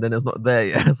sing it and then it's not there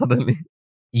yet suddenly.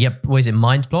 Yep. What is it?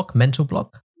 Mind block? Mental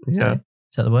block? Yeah.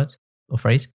 Is that the word or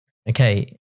phrase?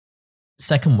 Okay.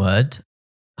 Second word,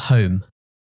 home.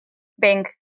 Bing.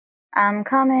 I'm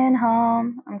coming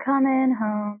home. I'm coming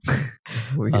home.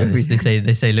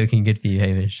 They say looking good for you,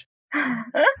 Hamish.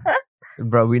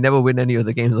 Bro, we never win any of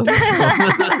the games on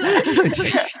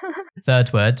this.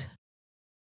 Third word,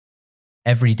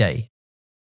 every day.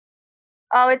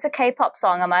 Oh, it's a K-pop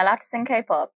song. Am I allowed to sing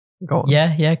K-pop? Go on.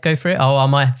 Yeah, go for it. Oh, I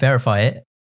might verify it.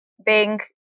 Bing.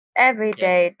 Every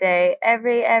day,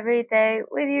 every day,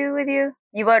 with you.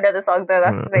 You won't know the song though,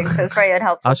 that's the thing, so it's very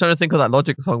unhelpful. I was trying to think of that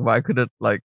Logic song, but I couldn't,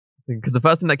 like, because the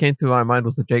first thing that came to my mind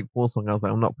was the Jake Paul song. I was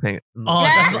like, I'm not playing it.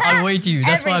 I wait you.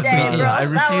 That's why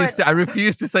I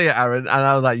refused to say it, Aaron, and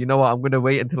I was like, you know what? I'm going to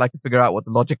wait until I can figure out what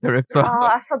the Logic lyrics are. Oh,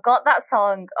 I forgot that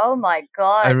song. Oh my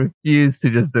God. I refuse to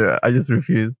just do it. I just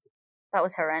refuse. That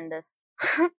was horrendous.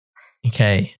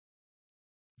 Okay.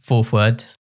 Fourth word,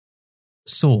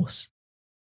 sauce.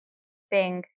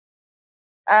 Bing.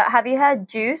 Have you heard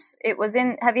Juice? It was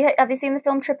in. Have you seen the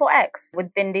film Triple X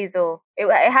with Vin Diesel? It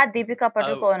had Deepika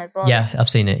Padukone as well. Yeah, I've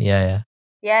seen it. Yeah.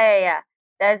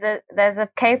 There's a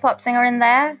K-pop singer in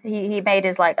there. He made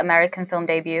his like American film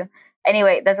debut.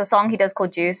 Anyway, there's a song he does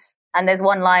called Juice, and there's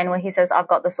one line where he says, "I've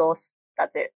got the sauce."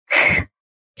 That's it.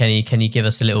 Can you give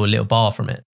us a little bar from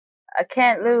it? I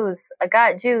can't lose. I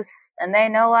got juice, and they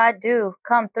know I do.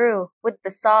 Come through with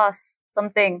the sauce.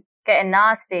 Something. Getting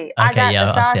nasty. I got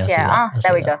the sauce,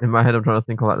 there we go. In my head, I'm trying to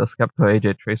think of like the Skepta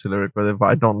AJ Tracy lyric with it, but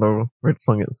I don't know which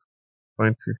song it's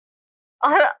going to.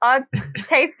 Our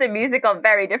tastes in music are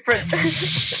very different.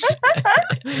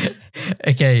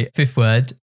 Okay, fifth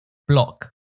word,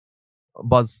 block.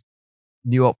 Buzz.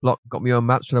 New Up block got me on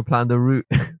maps trying to plan the route.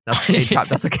 That's a K-trap.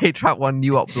 That's a K-trap one.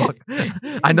 New Up block.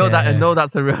 I know that. I know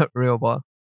that's a real bar.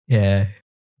 Yeah.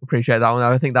 Appreciate that one.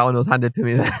 I think that one was handed to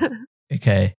me there.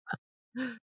 Okay.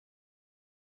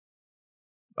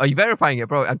 Are you verifying it,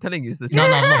 bro? I'm telling you. No,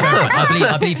 I'm not verifying.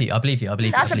 I believe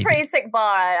you. That's a pretty sick bar.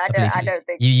 I don't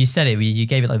think. You said it. You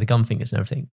gave it like the gum fingers and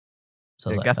everything.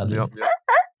 So yeah,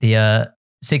 the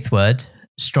sixth word,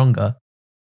 stronger.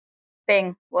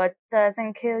 Bing. What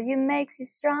doesn't kill you makes you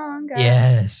stronger.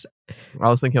 Yes. I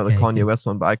was thinking of the Okay, Kanye good. West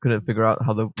one, but I couldn't figure out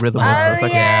how the rhythm was. Oh, for a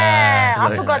second. yeah. I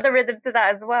Like- forgot the rhythm to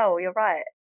that as well. You're right.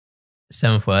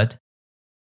 7th word.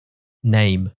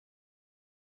 Name.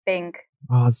 Bing.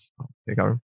 Oh, okay,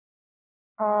 go.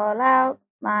 Call out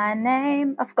my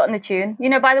name. I've forgotten the tune. You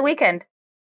know, By the Weekend.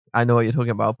 I know what you're talking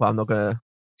about, but I'm not gonna.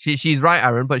 She's right,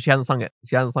 Aaron, but she hasn't sung it.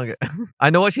 I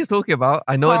know what she's talking about.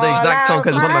 I know the Call exact song out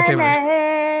because it's one of my favorite.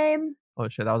 name. Oh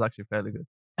shit, that was actually fairly good.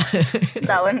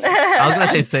 That one. I was gonna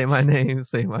say "Say My Name,"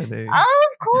 "Say My Name." Oh,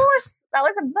 of course. That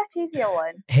was a much easier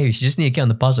one. Hey, you just need to get on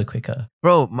the buzzer quicker.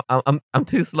 Bro, I'm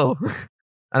too slow,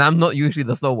 and I'm not usually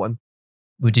the slow one.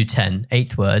 We'll do 10.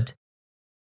 8th word.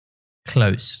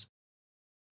 Close.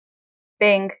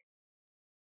 Bing.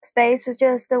 Space was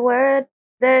just a word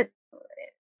that.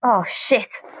 Oh,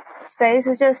 shit. Space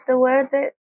was just a word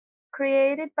that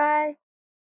created by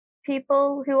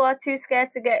people who are too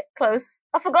scared to get close.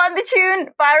 I've forgotten the tune,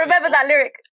 but I remember that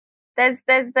lyric. There's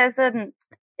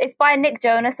it's by Nick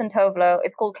Jonas and Tovlo.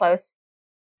 It's called Close.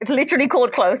 It's literally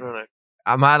called Close.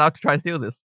 Am I allowed to try and steal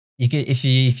this? You get, if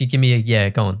you give me a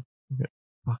go on.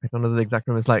 Fuck, I don't know the exact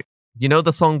name. It's like, you know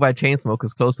the song by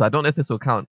Chainsmokers, "Closer." I don't know if this will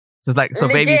count. So it's like, so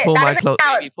Legit, baby, pull that my doesn't clothes.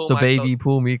 count. So baby,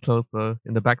 pull me closer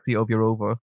in the backseat of your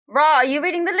Rover. Raw, are you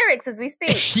reading the lyrics as we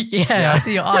speak? Yeah, I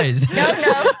see your eyes. No.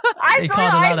 I You saw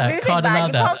can't your allow eyes that, moving can't allow back.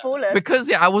 You that. can't fool us. Because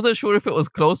I wasn't sure if it was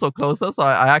close or closer, so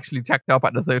I actually checked up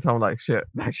at the same time. Like, shit,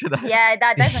 that should have. Yeah,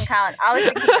 that doesn't count. I was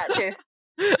thinking that too.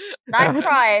 Nice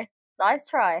try. Nice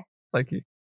try. Thank you.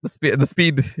 The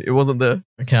speed, it wasn't there.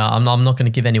 Okay, I'm not going to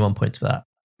give anyone points for that.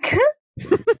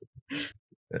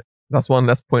 That's one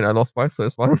less point I lost by, so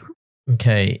it's fine.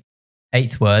 Okay,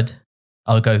 8th word.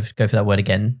 I'll go for that word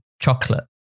again. Chocolate.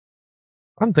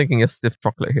 I'm thinking it's stiff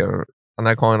chocolate here, and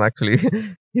I can't actually.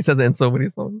 He says it in so many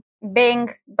songs. Bing,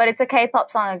 but it's a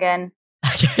K-pop song again.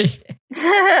 Okay.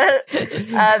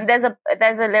 There's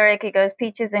a lyric. It goes,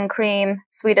 peaches and cream,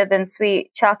 sweeter than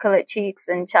sweet, chocolate cheeks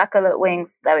and chocolate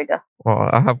wings. There we go. Oh,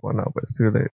 I have one now, but it's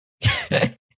too late.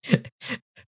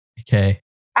 Okay.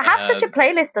 I have such a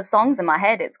playlist of songs in my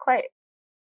head.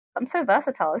 I'm so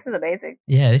versatile. This is amazing.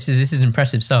 Yeah, this is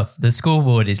impressive stuff. The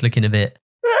scoreboard is looking a bit.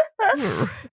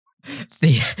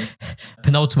 The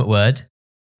penultimate word,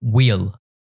 wheel.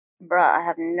 Bruh, I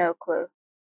have no clue.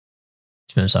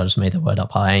 To be honest, I just made the word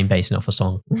up. I ain't basing it off a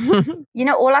song. You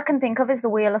know, all I can think of is the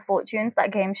Wheel of Fortunes,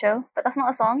 that game show, but that's not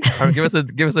a song. Aaron, give us a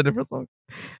different song.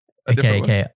 A different one.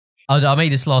 Okay. I'll make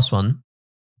this last one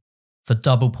for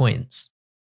double points.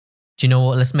 Do you know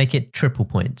what? Let's make it triple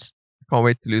points. Can't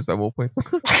wait to lose by more points.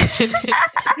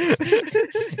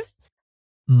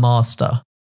 Master.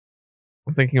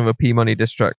 I'm thinking of a P Money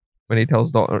diss track when he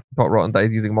tells Dot Rotten that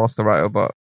he's using Master Writer,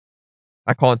 but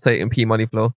I can't say it in P Money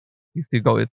flow. He's too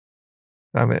goated.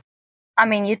 Damn it. I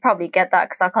mean, you'd probably get that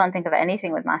because I can't think of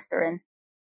anything with mastering.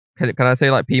 Can I say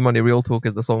like P Money Real Talk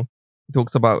is the song? He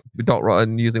talks about Dot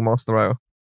Rotten using Master Writer.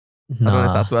 I don't know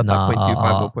if that's worth that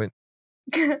 0.25 point.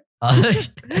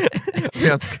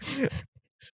 Yeah.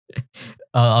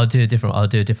 I'll do a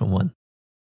different one.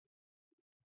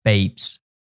 Babes.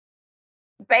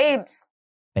 Babes.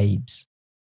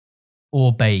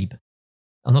 Or babe.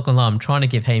 I'm not gonna lie, I'm trying to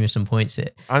give Hamish some points here.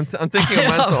 I'm thinking of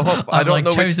Man's Not Hot. I I've don't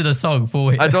know chosen a song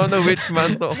for it. I don't know which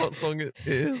Man's Not Hot song it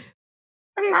is.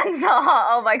 Man's not hot.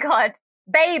 Oh my god.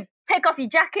 Babe, take off your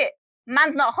jacket.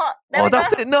 Man's not hot. There we go.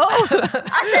 That's it. No.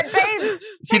 I said babes.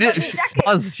 She Take off didn't your jacket.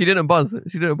 buzz. She didn't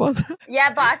buzz.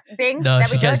 Yeah, but Bing. No, there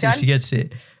she we go, gets done. it. She gets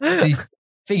it. The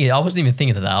thing is, I wasn't even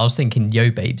thinking of that. I was thinking Yo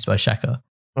Babes by Shaka.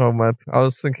 Oh man, I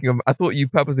thought you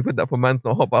purposely put that for Man's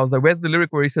Not Hot, but I was like, where's the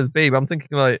lyric where he says babe? I'm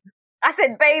thinking like, I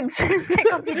said babes.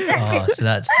 Take off your jacket. Oh, so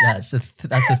that's a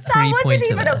That 3 wasn't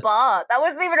pointer even a there. bar. That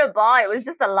wasn't even a bar. It was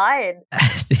just a line.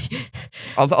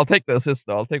 I'll take the assist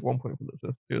though. I'll take 1 point for the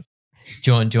assist. Cheers.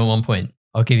 Do you want 1 point?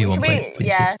 I'll give you Should 1 point for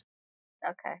your yeah. assist.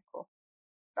 Okay, cool.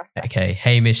 That's fair. Okay,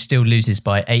 Hamish still loses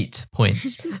by 8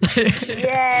 points.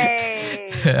 Yay.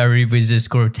 Ariba is a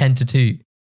score of 10-2.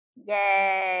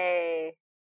 Yay.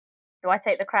 Do I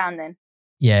take the crown then?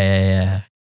 Yeah.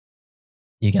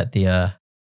 You get the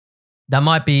that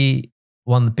might be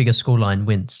one of the biggest scoreline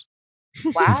wins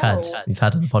Wow. we've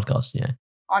had on the podcast, yeah.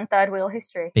 On third wheel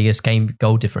history. Biggest game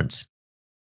goal difference.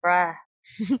 Bruh.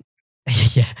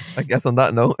 Yeah. I guess on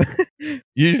that note,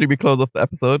 usually we close off the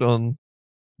episode on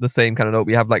the same kind of note.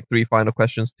 We have like 3 final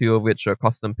questions, 2 of which are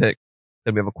custom picked.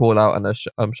 Then we have a call out and a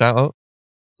shout out.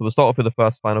 So we'll start off with the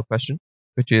first final question,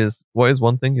 which is, what is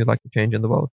one thing you'd like to change in the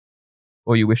world,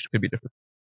 or you wish could be different?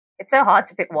 It's so hard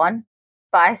to pick one,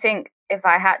 but I think if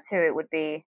I had to, it would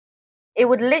be it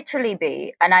would literally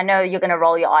be, and I know you're going to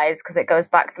roll your eyes because it goes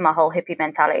back to my whole hippie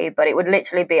mentality, but it would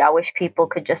literally be, I wish people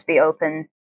could just be open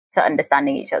to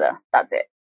understanding each other. That's it.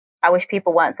 I wish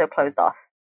people weren't so closed off.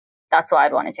 That's what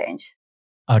I'd want to change.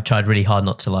 I tried really hard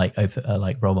not to like open,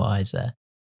 roll my eyes there.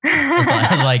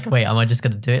 I was like, wait, am I just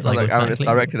going to do it like It's automatically?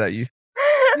 directed at you.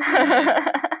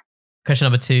 Question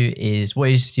number 2 is, what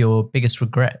is your biggest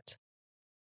regret?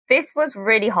 This was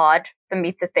really hard for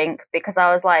me to think because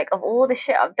I was like, of all the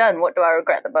shit I've done, what do I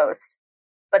regret the most?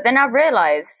 But then I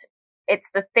realized it's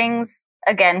the things,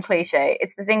 again, cliche,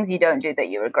 it's the things you don't do that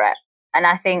you regret. And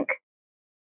I think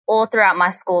all throughout my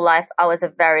school life, I was a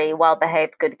very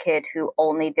well-behaved, good kid who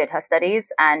only did her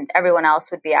studies and everyone else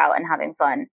would be out and having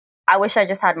fun. I wish I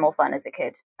just had more fun as a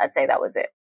kid. I'd say that was it.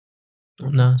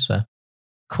 No, that's fair.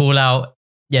 Call out.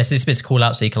 Yes, this bit's call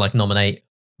out so you can like nominate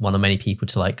one of many people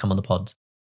to like come on the pod.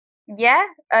 Yeah.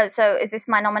 So is this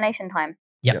my nomination time?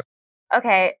 Yep.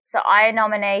 Okay. So I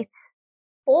nominate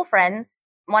 4 friends.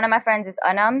 One of my friends is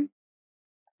Anam.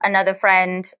 Another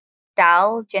friend,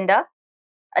 Dal Jinder.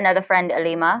 Another friend,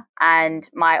 Alima. And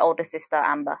my older sister,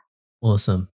 Amber.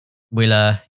 Awesome.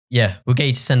 We'll we'll get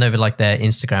you to send over like their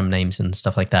Instagram names and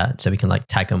stuff like that so we can like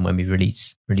tag them when we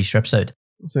release your episode.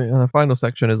 So the final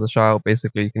section is a shout out.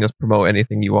 Basically, you can just promote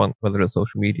anything you want, whether it's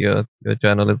social media, your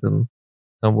journalism,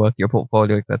 some work, your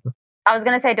portfolio, etc. I was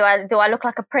going to say, do I look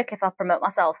like a prick if I promote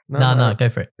myself? No, go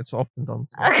for it. It's often done.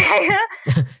 So. Okay.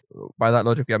 By that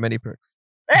logic, you have many pricks.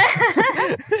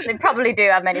 They probably do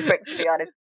have many pricks, to be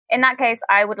honest. In that case,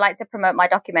 I would like to promote my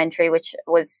documentary, which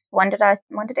was, when did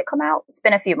it come out? It's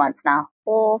been a few months now,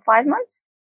 4 or 5 months.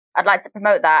 I'd like to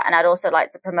promote that. And I'd also like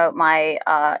to promote my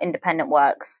independent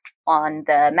works on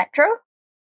the Metro.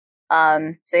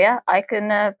 So yeah, I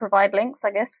can provide links,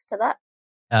 I guess, to that.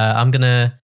 I'm going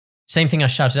to, same thing I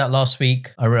shouted out last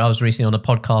week. I was recently on a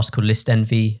podcast called List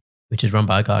Envy, which is run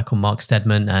by a guy called Mark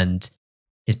Steadman. And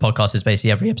his podcast is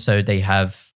basically every episode he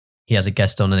has a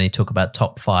guest on and they talk about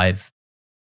top 5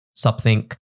 something.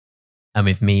 And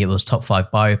with me, it was top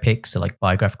 5 biopics, so like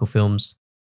biographical films.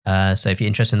 So if you're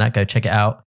interested in that, go check it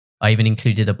out. I even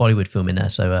included a Bollywood film in there.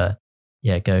 So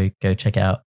go check it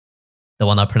out. The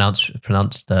one I pronounced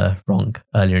wrong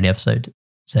earlier in the episode.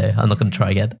 So I'm not going to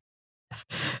try again.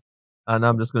 And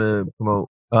I'm just going to promote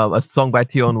a song by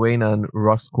Tion Wayne and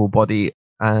Russ Cool Body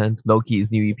and Loki's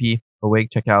new EP, Awake.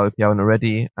 Check it out if you haven't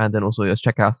already. And then also just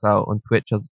check us out on Twitch.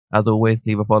 As always,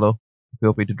 leave a follow.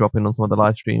 Feel free to drop in on some of the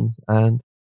live streams. And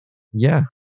yeah,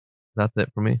 that's it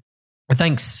from me.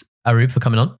 Thanks, Arup, for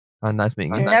coming on. And nice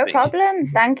meeting you. No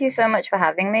problem. Thank you so much for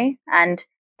having me. And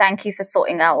thank you for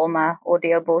sorting out all my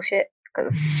audio bullshit.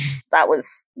 Because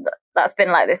that's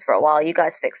been like this for a while. You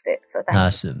guys fixed it, so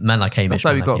thank you. Man like Hamish. That's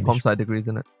why we got comp-sci degrees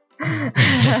in it.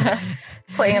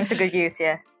 Putting them to good use,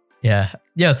 yeah.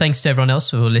 Yeah, thanks to everyone else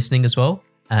for listening as well.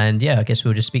 And yeah, I guess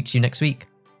we'll just speak to you next week.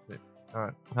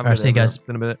 All right. See you guys.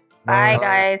 In a minute. Bye,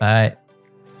 guys. Bye.